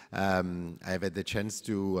 I've had the chance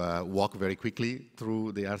to walk very quickly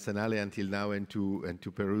through the Arsenale until now and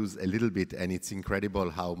to peruse a little bit, and it's incredible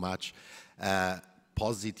how much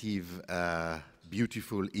positive,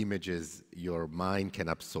 beautiful images your mind can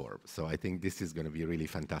absorb. So I think this is going to be really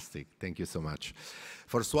fantastic. Thank you so much.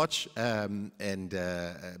 For Swatch and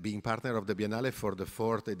being partner of the Biennale for the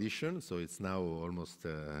 4th edition, so it's now almost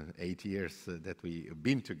 8 years that we've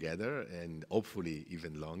been together, and hopefully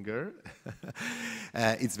even longer.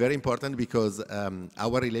 It's very important because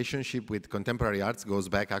our relationship with contemporary arts goes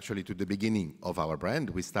back actually to the beginning of our brand.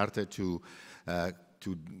 We started to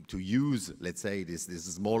use, let's say, this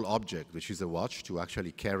small object, which is a watch, to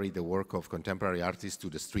actually carry the work of contemporary artists to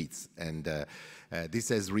the streets. And this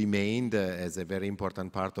has remained as a very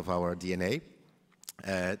important part of our DNA.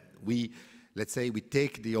 Let's say we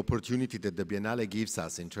take the opportunity that the Biennale gives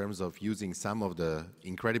us in terms of using some of the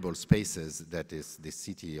incredible spaces that the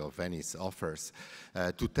city of Venice offers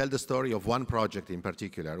to tell the story of one project in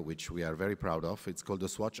particular, which we are very proud of. It's called the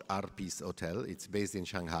Swatch Art Peace Hotel. It's based in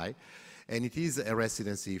Shanghai. And it is a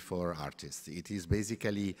residency for artists. It is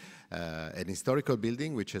basically an historical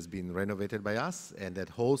building which has been renovated by us, and that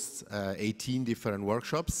hosts 18 different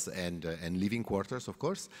workshops and living quarters, of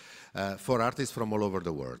course, for artists from all over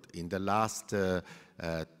the world. In the last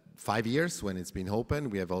 5 years, when it's been open,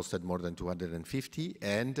 we have hosted more than 250,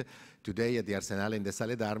 and today at the Arsenale in the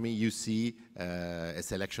Sale d'Armi, you see a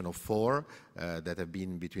selection of 4 that have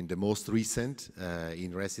been between the most recent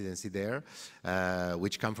in residency there,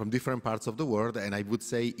 which come from different parts of the world, and I would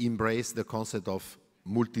say embrace the concept of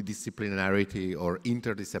multidisciplinarity or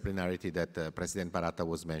interdisciplinarity that President Baratta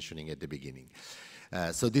was mentioning at the beginning.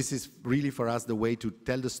 So this is really for us the way to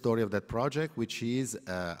tell the story of that project, which is,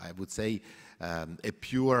 I would say, a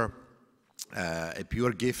pure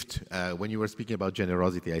gift. When you were speaking about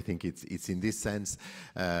generosity, I think it's in this sense,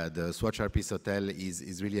 the Swatch Art Peace Hotel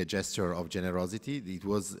is really a gesture of generosity. It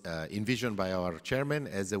was envisioned by our chairman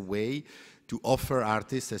as a way to offer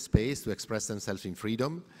artists a space to express themselves in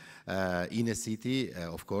freedom in a city,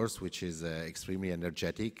 of course, which is extremely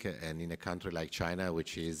energetic, and in a country like China,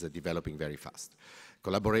 which is developing very fast.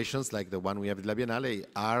 Collaborations like the one we have at La Biennale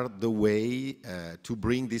are the way to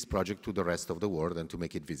bring this project to the rest of the world and to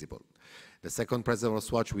make it visible. The second president of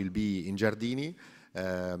Swatch will be in Giardini,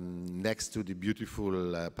 next to the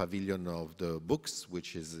beautiful pavilion of the books,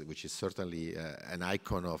 which is certainly an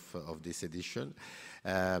icon of this edition.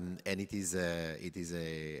 And it is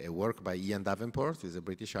a work by Ian Davenport, who is a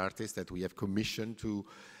British artist that we have commissioned to,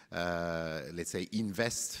 let's say,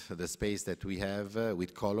 invest the space that we have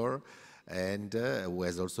with color. and who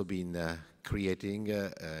has also been creating,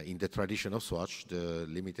 in the tradition of Swatch, the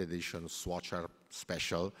limited edition Swatch Art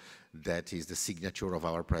Special that is the signature of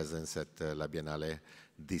our presence at La Biennale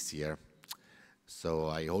this year. So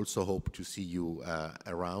I also hope to see you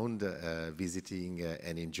around, visiting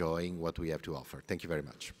and enjoying what we have to offer. Thank you very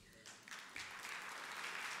much.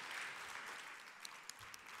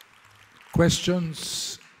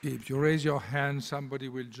 Questions? If you raise your hand, somebody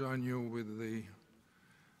will join you with the...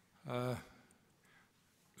 là,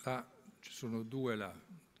 ci sono due là.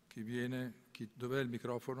 Chi viene? Dov'è il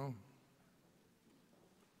microfono?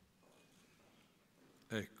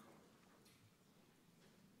 Ecco.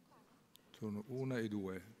 Sono una e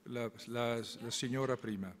due. La signora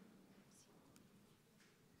prima.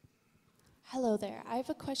 Hello there. I have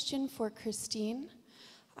a question for Christine.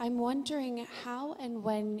 I'm wondering how and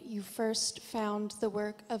when you first found the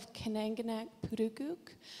work of Kananganak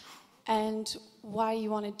Puruguk and why you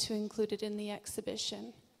wanted to include it in the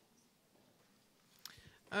exhibition.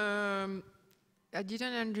 I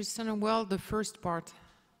didn't understand well the first part.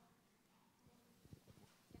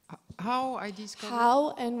 How I discovered...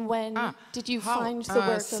 How and when did you find the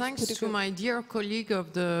work of thanks Puruguk? to my dear colleague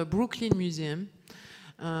of the Brooklyn Museum.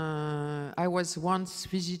 I was once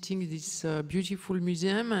visiting this beautiful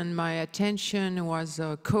museum and my attention was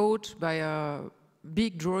caught by a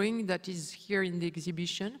big drawing that is here in the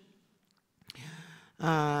exhibition.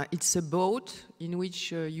 It's a boat in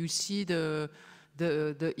which you see the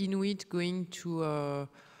Inuit going to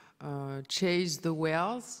chase the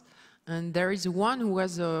whales. And there is one who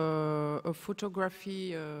has a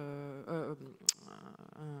photography, an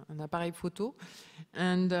appareil photo,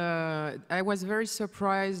 and I was very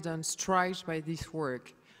surprised and struck by this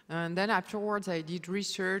work. And then afterwards I did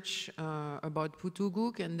research about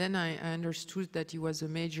Putuguk, and then I understood that he was a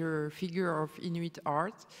major figure of Inuit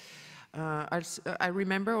art. I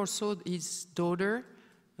remember also his daughter,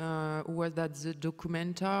 who was at the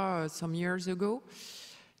Documenta some years ago.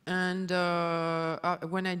 And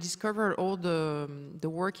when I discovered all the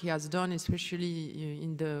work he has done, especially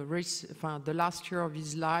in the last year of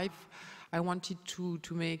his life, I wanted to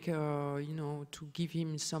make, you know, to give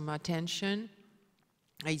him some attention.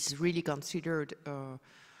 He's really considered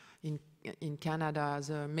in Canada as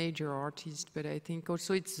a major artist, but I think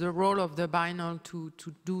also it's the role of the Biennale to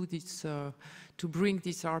do this, to bring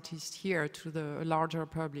this artist here to the larger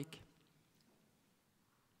public.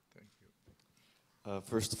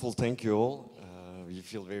 First of all, thank you all. We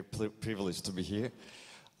feel very privileged to be here.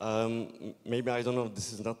 Maybe I don't know if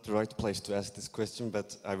this is not the right place to ask this question,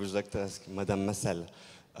 but I would like to ask Madame Macel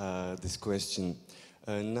this question.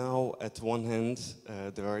 Now, at one hand,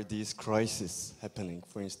 there are these crises happening.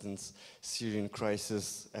 For instance, Syrian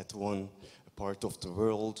crisis at one part of the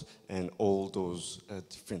world, and all those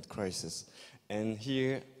different crises. And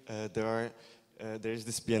here, there is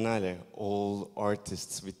this Biennale, all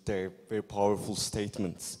artists with their very powerful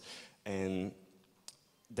statements. And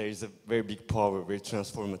there is a very big power, very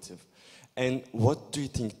transformative. And what do you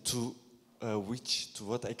think, to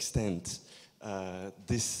what extent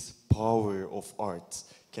this power of art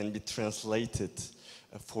can be translated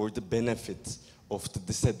for the benefit of the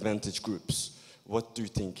disadvantaged groups? What do you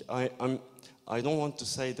think? I don't want to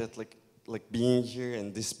say that like being here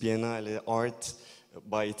and this Biennale art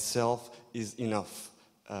by itself is enough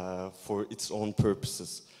for its own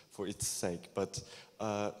purposes, for its sake. But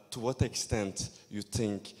to what extent you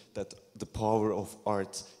think that the power of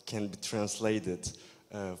art can be translated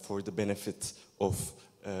for the benefit of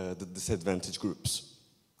the disadvantaged groups?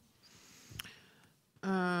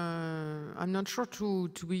 I'm not sure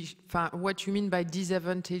what you mean by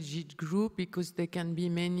disadvantaged group, because there can be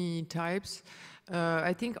many types.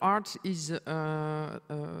 I think art is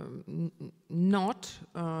not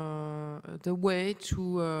the way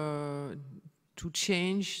to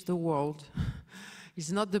change the world.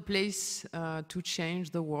 It's not the place to change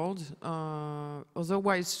the world.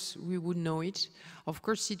 Otherwise, we would know it. Of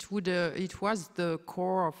course, it was the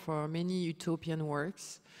core of many utopian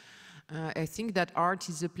works. I think that art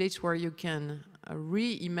is a place where you can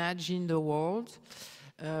reimagine the world,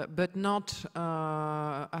 but not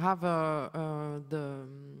have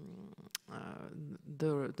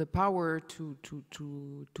the power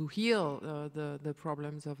to heal the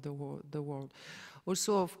problems of the world.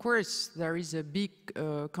 Also, of course, there is a big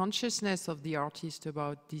consciousness of the artist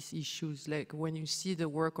about these issues. Like when you see the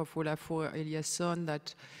work of Olafur Eliasson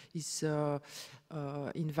that is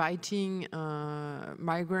inviting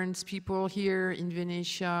migrants, people here in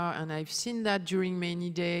Venice, and I've seen that during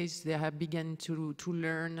many days. They have begun to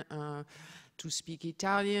learn speak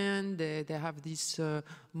Italian. They have these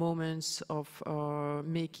moments of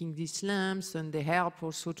making these lamps, and they help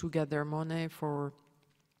also to gather money for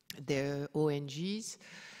the ONGs.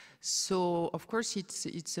 So, of course,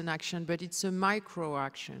 it's an action, but it's a micro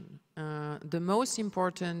action. The most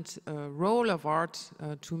important role of art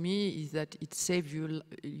to me is that it saves your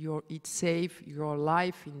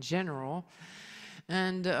life in general,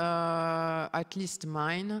 and at least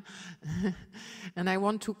mine. And I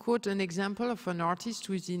want to quote an example of an artist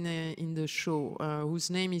who is in the show,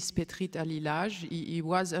 whose name is Petrit Alilaj. He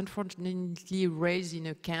was unfortunately raised in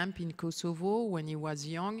a camp in Kosovo when he was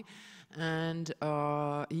young, and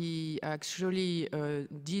he actually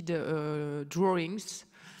did drawings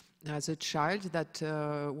as a child that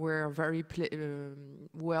were very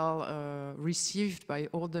well received by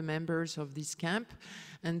all the members of this camp,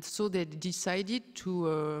 and so they decided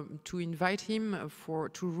to invite him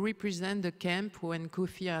to represent the camp when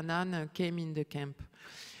Kofi Annan came in the camp,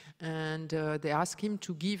 and they asked him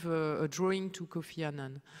to give a drawing to Kofi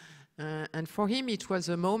Annan. And for him, it was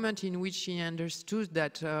a moment in which he understood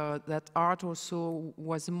that that art also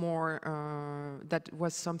was more, that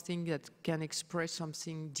was something that can express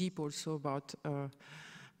something deep also about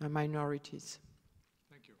minorities.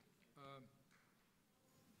 Thank you.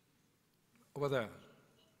 Over there.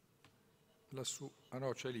 Lassù. Ah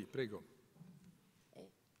no, c'è lì, prego.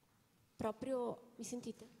 Proprio, mi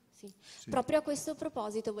sentite? Sì. Proprio a questo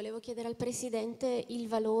proposito volevo chiedere al Presidente il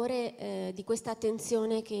valore di questa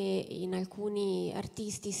attenzione che in alcuni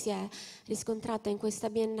artisti si è riscontrata in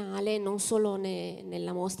questa Biennale, non solo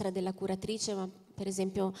nella mostra della curatrice, ma per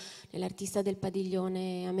esempio nell'artista del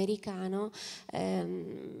padiglione americano,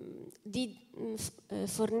 di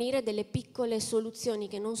fornire delle piccole soluzioni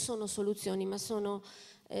che non sono soluzioni, ma sono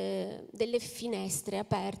delle finestre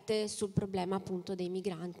aperte sul problema appunto dei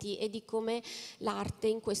migranti, e di come l'arte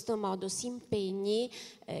in questo modo si impegni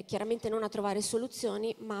chiaramente non a trovare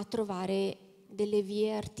soluzioni, ma a trovare delle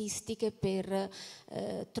vie artistiche per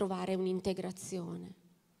trovare un'integrazione.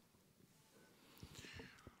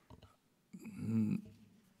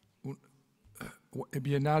 A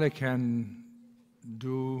Biennale can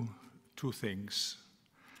do two things.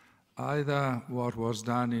 Either what was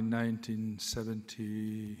done in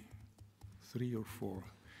 1973 or 4,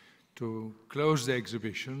 to close the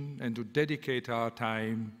exhibition and to dedicate our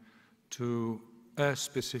time to a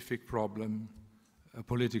specific problem, a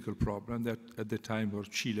political problem that at the time was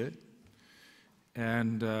Chile,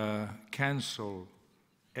 and cancel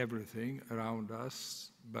everything around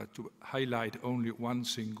us, but to highlight only one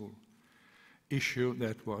single issue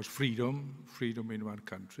that was freedom in one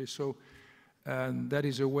country. So. And that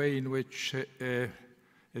is a way in which a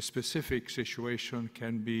specific situation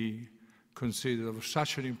can be considered of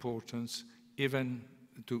such an importance, even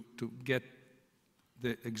to get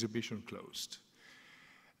the exhibition closed.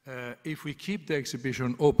 If we keep the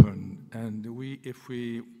exhibition open, and if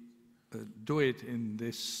we do it in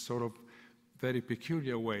this sort of very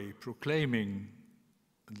peculiar way, proclaiming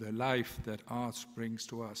the life that art brings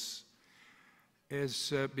to us,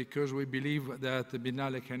 is because we believe that the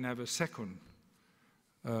Biennale can have a second,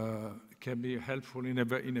 can be helpful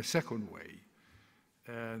in a second way,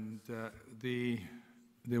 and the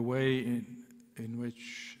way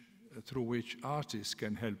through which artists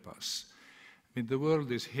can help us. I mean, the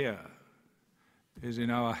world is here, is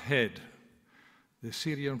in our head. The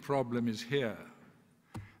Syrian problem is here.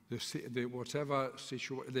 The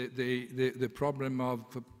problem of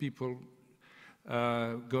people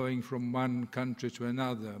going from one country to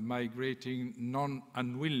another, migrating,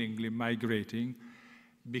 unwillingly migrating,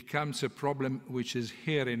 becomes a problem which is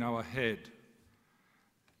here in our head.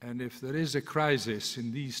 And if there is a crisis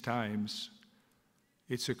in these times,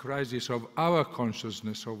 it's a crisis of our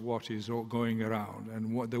consciousness of what is going around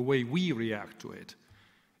and the way we react to it.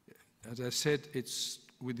 As I said,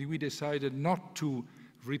 we decided not to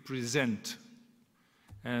represent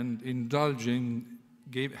and indulge in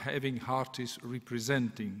having artists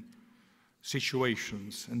representing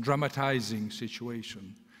situations and dramatizing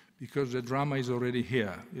situations, because the drama is already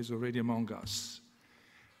here, is already among us.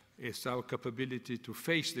 It's our capability to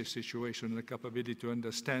face this situation, the capability to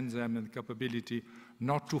understand them, and the capability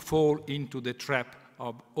not to fall into the trap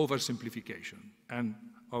of oversimplification and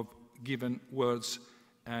of given words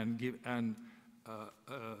and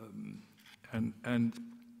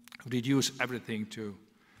reduce everything to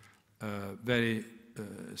very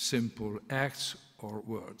simple acts or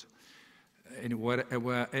words.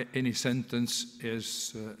 Where any sentence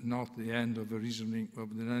is not the end of a reasoning,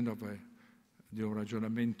 the end of di un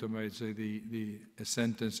ragionamento, ma it's a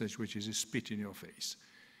sentence which is a spit in your face.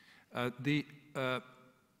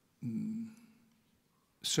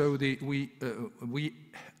 So we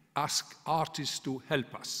ask artists to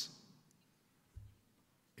help us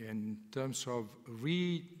in terms of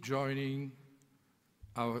rejoining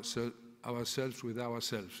ourselves with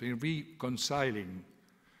ourselves, in reconciling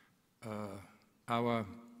our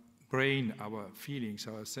brain, our feelings,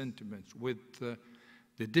 our sentiments with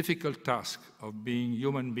the difficult task of being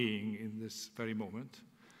human being in this very moment.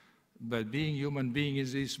 But being human being in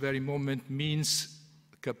this very moment means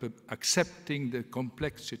accepting the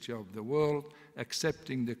complexity of the world,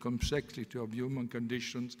 accepting the complexity of human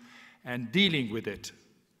conditions, and dealing with it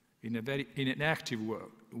in an active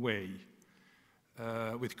way,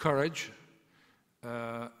 with courage,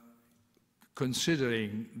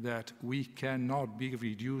 considering that we cannot be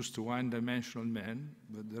reduced to one-dimensional men,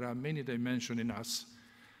 but there are many dimensions in us,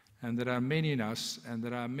 and there are many in us, and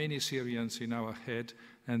there are many Syrians in our head,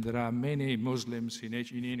 and there are many Muslims in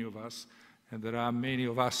any of us, and there are many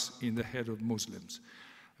of us in the head of Muslims.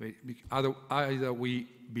 Either we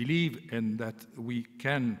believe in that we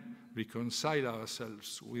can reconcile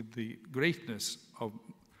ourselves with the greatness of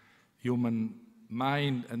human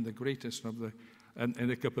mind and the greatness of and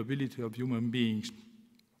the capability of human beings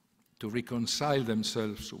to reconcile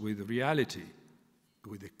themselves with reality,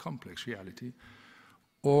 with a complex reality,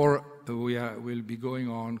 or we'll be going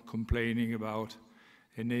on complaining about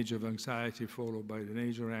an age of anxiety followed by an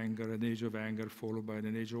age of anger, an age of anger followed by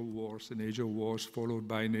an age of wars, an age of wars followed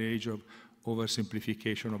by an age of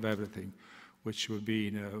oversimplification of everything, which will be,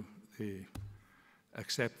 the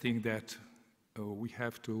accepting that we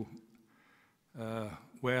have to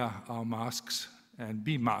wear our masks and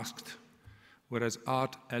be masked, whereas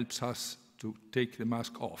art helps us to take the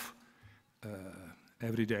mask off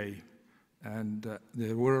every day. And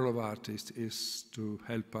the role of artists is to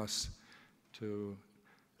help us to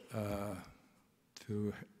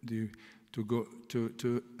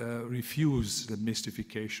refuse the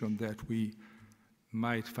mystification that we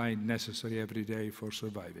might find necessary every day for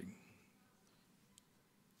surviving.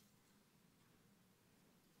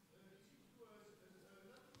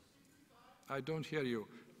 I don't hear you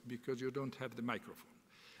because you don't have the microphone.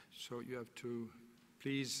 So you have to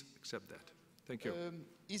please accept that. Thank you.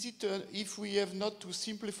 Is it, if we have not to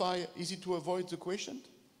simplify, is it to avoid the question?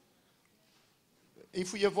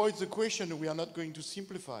 If we avoid the question, we are not going to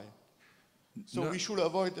simplify. So we should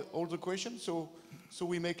avoid all the questions, so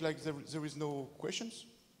we make like there is no questions?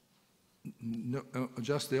 No,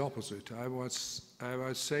 just the opposite. I was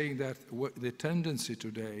saying that the tendency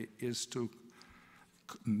today is to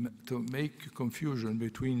make confusion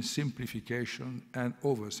between simplification and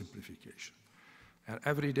oversimplification. And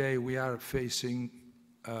every day we are facing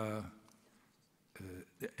an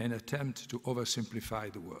attempt to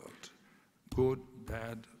oversimplify the world. Good,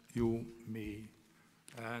 bad, you, me.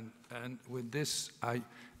 And with this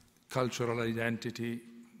cultural identity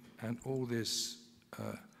and all these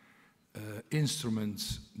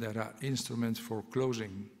instruments that are instruments for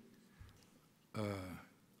closing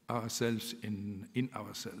ourselves in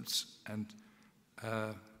ourselves and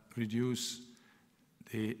reduce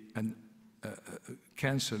and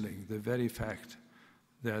cancelling the very fact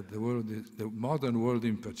that the world, the modern world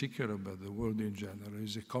in particular, but the world in general,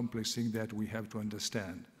 is a complex thing that we have to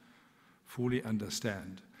understand, fully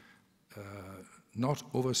understand, not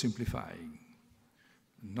oversimplifying,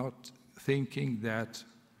 not thinking that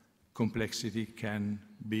complexity can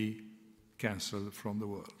be cancelled from the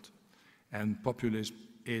world. And populism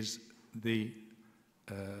is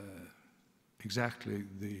exactly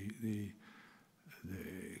the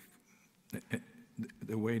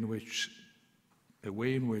way in which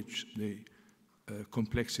the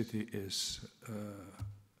complexity is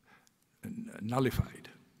nullified.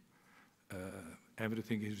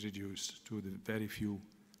 Everything is reduced to the very few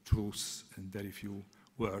truths and very few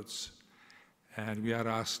words. And we are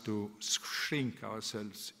asked to shrink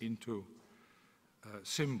ourselves into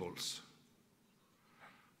symbols.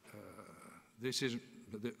 This is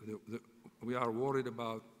we are worried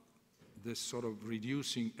about this sort of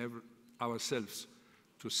reducing ourselves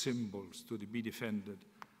to symbols to be defended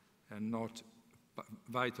and not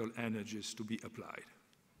vital energies to be applied.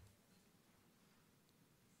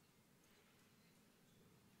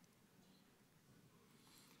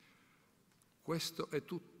 Questo è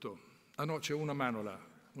tutto. Ah no, c'è una mano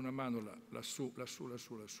lassù.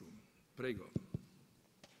 Prego.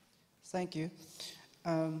 Thank you.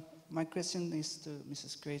 My question is to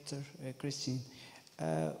Mrs. Crater, Christine.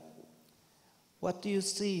 What do you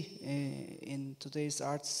see in today's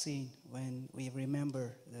art scene when we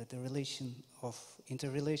remember the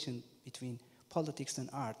interrelation between politics and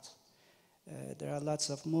art? There are lots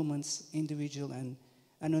of movements, individual and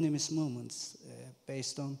anonymous movements,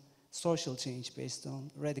 based on social change, based on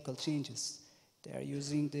radical changes. They are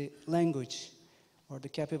using the language or the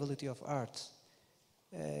capability of art.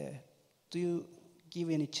 Do you give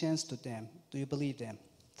any chance to them? Do you believe them?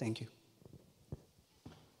 Thank you.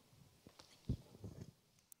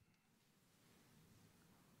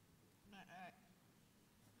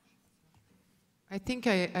 I think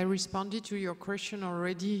I responded to your question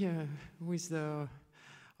already with the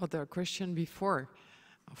other question before.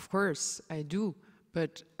 Of course, I do,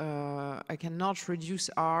 but I cannot reduce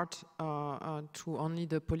art to only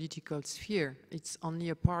the political sphere. It's only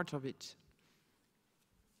a part of it.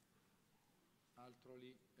 Altro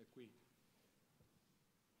lì e qui.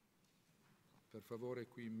 Per favore,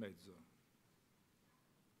 qui in mezzo.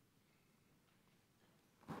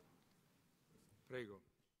 Prego.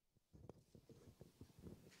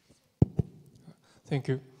 Thank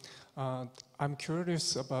you. I'm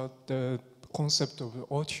curious about the concept of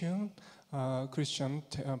autumn Christian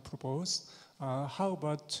proposed. How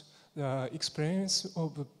about the experience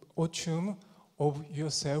of autumn of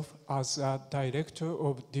yourself as a director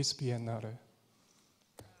of this Biennale?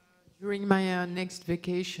 During my next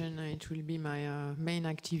vacation, it will be my main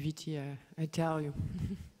activity, I tell you.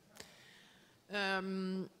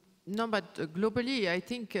 No, but globally, I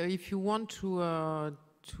think if you want to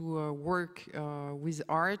work with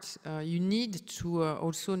art, you need to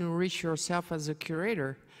also nourish yourself as a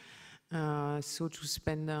curator. So to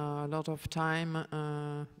spend a lot of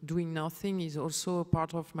time doing nothing is also a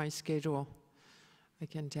part of my schedule, I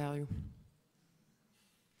can tell you.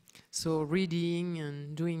 So reading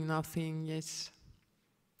and doing nothing, yes,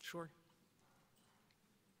 sure.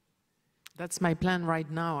 That's my plan right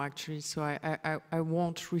now, actually, so I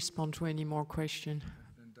won't respond to any more questions.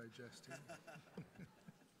 And digest it.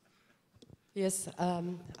 Yes,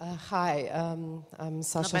 hi, I'm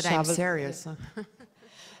Sasha No, but I'm serious.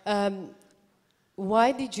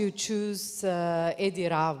 Why did you choose Edi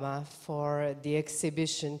Rama for the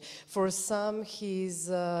exhibition? For some,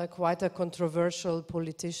 he's quite a controversial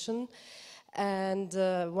politician. And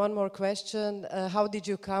one more question, how did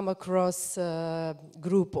you come across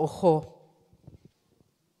group Ojo?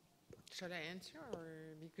 Shall I answer, or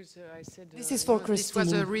because I said this is for Christine.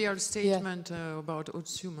 This was a real statement about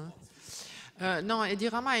Otsuma. No, Edi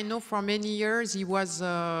Rama, I know for many years. He was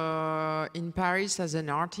in Paris as an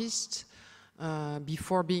artist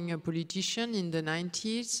before being a politician in the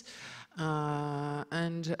 90s.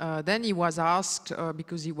 And then he was asked,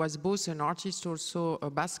 because he was both an artist, also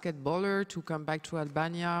a basketballer, to come back to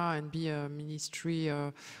Albania and be a Ministry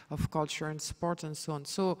of Culture and Sport and so on.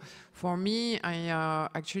 So for me, I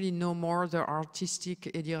actually know more the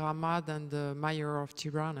artistic Edi Rama than the mayor of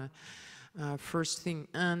Tirana. First thing,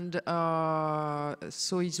 and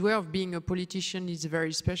so his way of being a politician is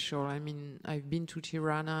very special. I mean, I've been to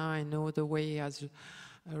Tirana, I know the way he has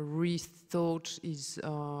rethought his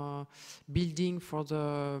building for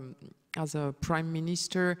as a prime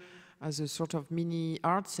minister, as a sort of mini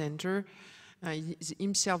art center. He's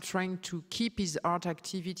himself trying to keep his art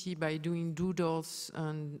activity by doing doodles,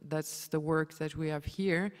 and that's the work that we have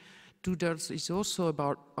here. Doodles is also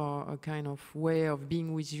about a kind of way of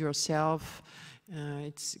being with yourself.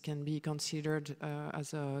 It can be considered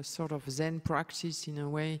as a sort of Zen practice in a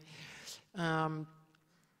way.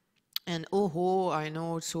 And Ojo, I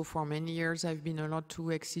know also for many years I've been a lot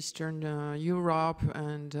to ex-Eastern Europe,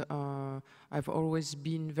 and I've always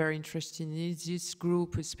been very interested in this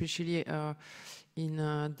group, especially in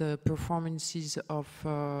the performances of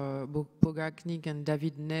Bogacnik and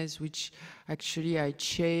David Nez, which actually I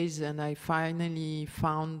chased, and I finally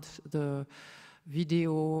found the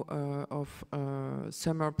video of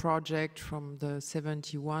Summer Project from the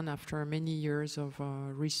 71 after many years of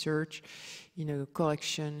research in a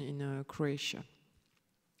collection in Croatia.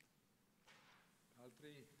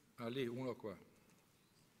 Altri? Ah, lì, uno qua.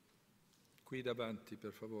 Qui davanti,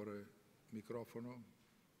 per favore, microfono.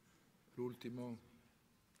 L'ultimo.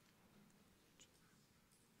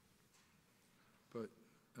 Poi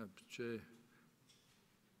c'è.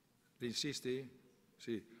 Insisti?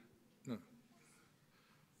 Sì. No.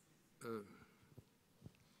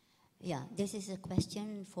 Yeah, this is a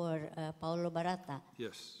question for Paolo Baratta.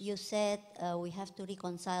 Yes. You said we have to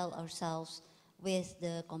reconcile ourselves with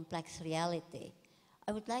the complex reality.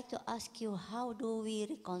 I would like to ask you, how do we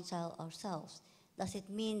reconcile ourselves? Does it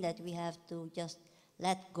mean that we have to just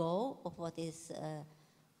let go of what is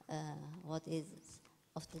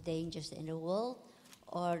of the dangers in the world,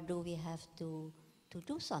 or do we have to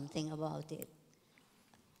do something about it?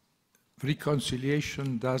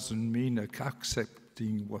 Reconciliation doesn't mean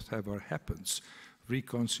accepting whatever happens.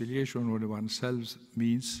 Reconciliation with oneself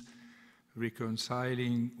means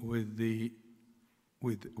reconciling with the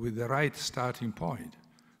with the right starting point,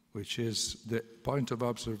 which is the point of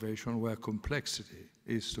observation where complexity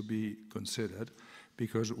is to be considered,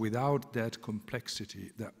 because without that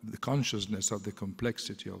complexity, the consciousness of the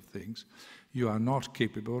complexity of things, you are not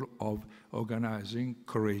capable of organizing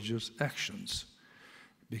courageous actions.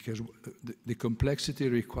 Because the complexity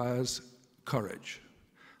requires courage.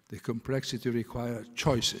 The complexity requires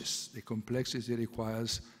choices. The complexity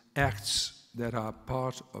requires acts that are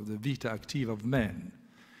part of the vita activa of man.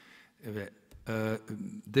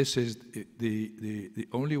 This is the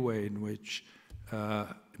only way in which,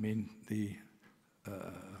 the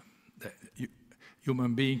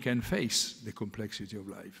human being can face the complexity of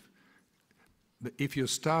life. But if you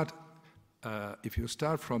start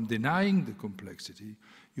from denying the complexity,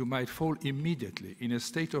 you might fall immediately in a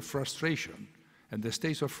state of frustration. And the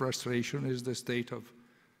state of frustration is the state of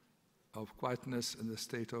quietness and the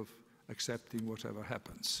state of accepting whatever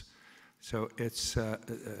happens. So it's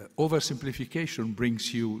oversimplification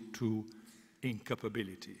brings you to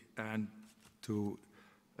incapability and to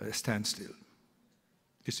standstill.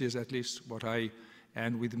 This is at least what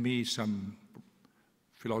and with me, some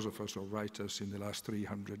philosophers or writers in the last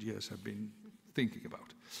 300 years have been thinking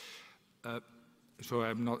about. So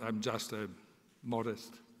I'm just a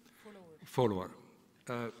modest follower.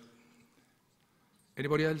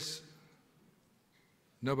 Anybody else?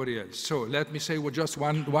 Nobody else. So let me say just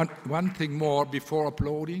one thing more before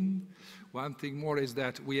applauding. One thing more is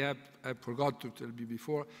that we have, I forgot to tell you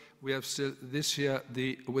before, we have still this year,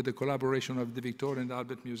 with the collaboration of the Victoria and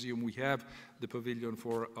Albert Museum, we have the pavilion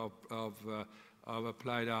of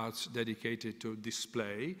applied arts dedicated to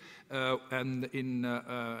display. And in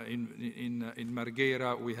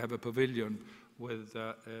Marghera, we have a pavilion with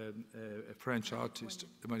a French artist,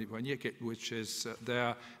 which is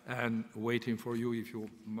there and waiting for you if you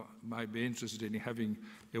might be interested in having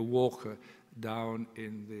a walk down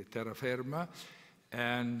in the terraferma.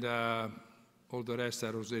 And all the rest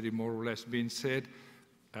has already more or less been said.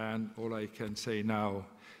 And all I can say now,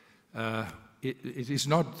 it is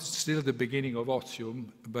not still the beginning of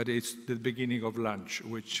Otium, but it's the beginning of lunch,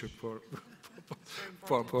 which for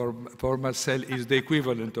Macel is the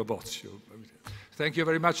equivalent of Otium. Thank you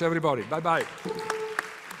very much, everybody. Bye-bye.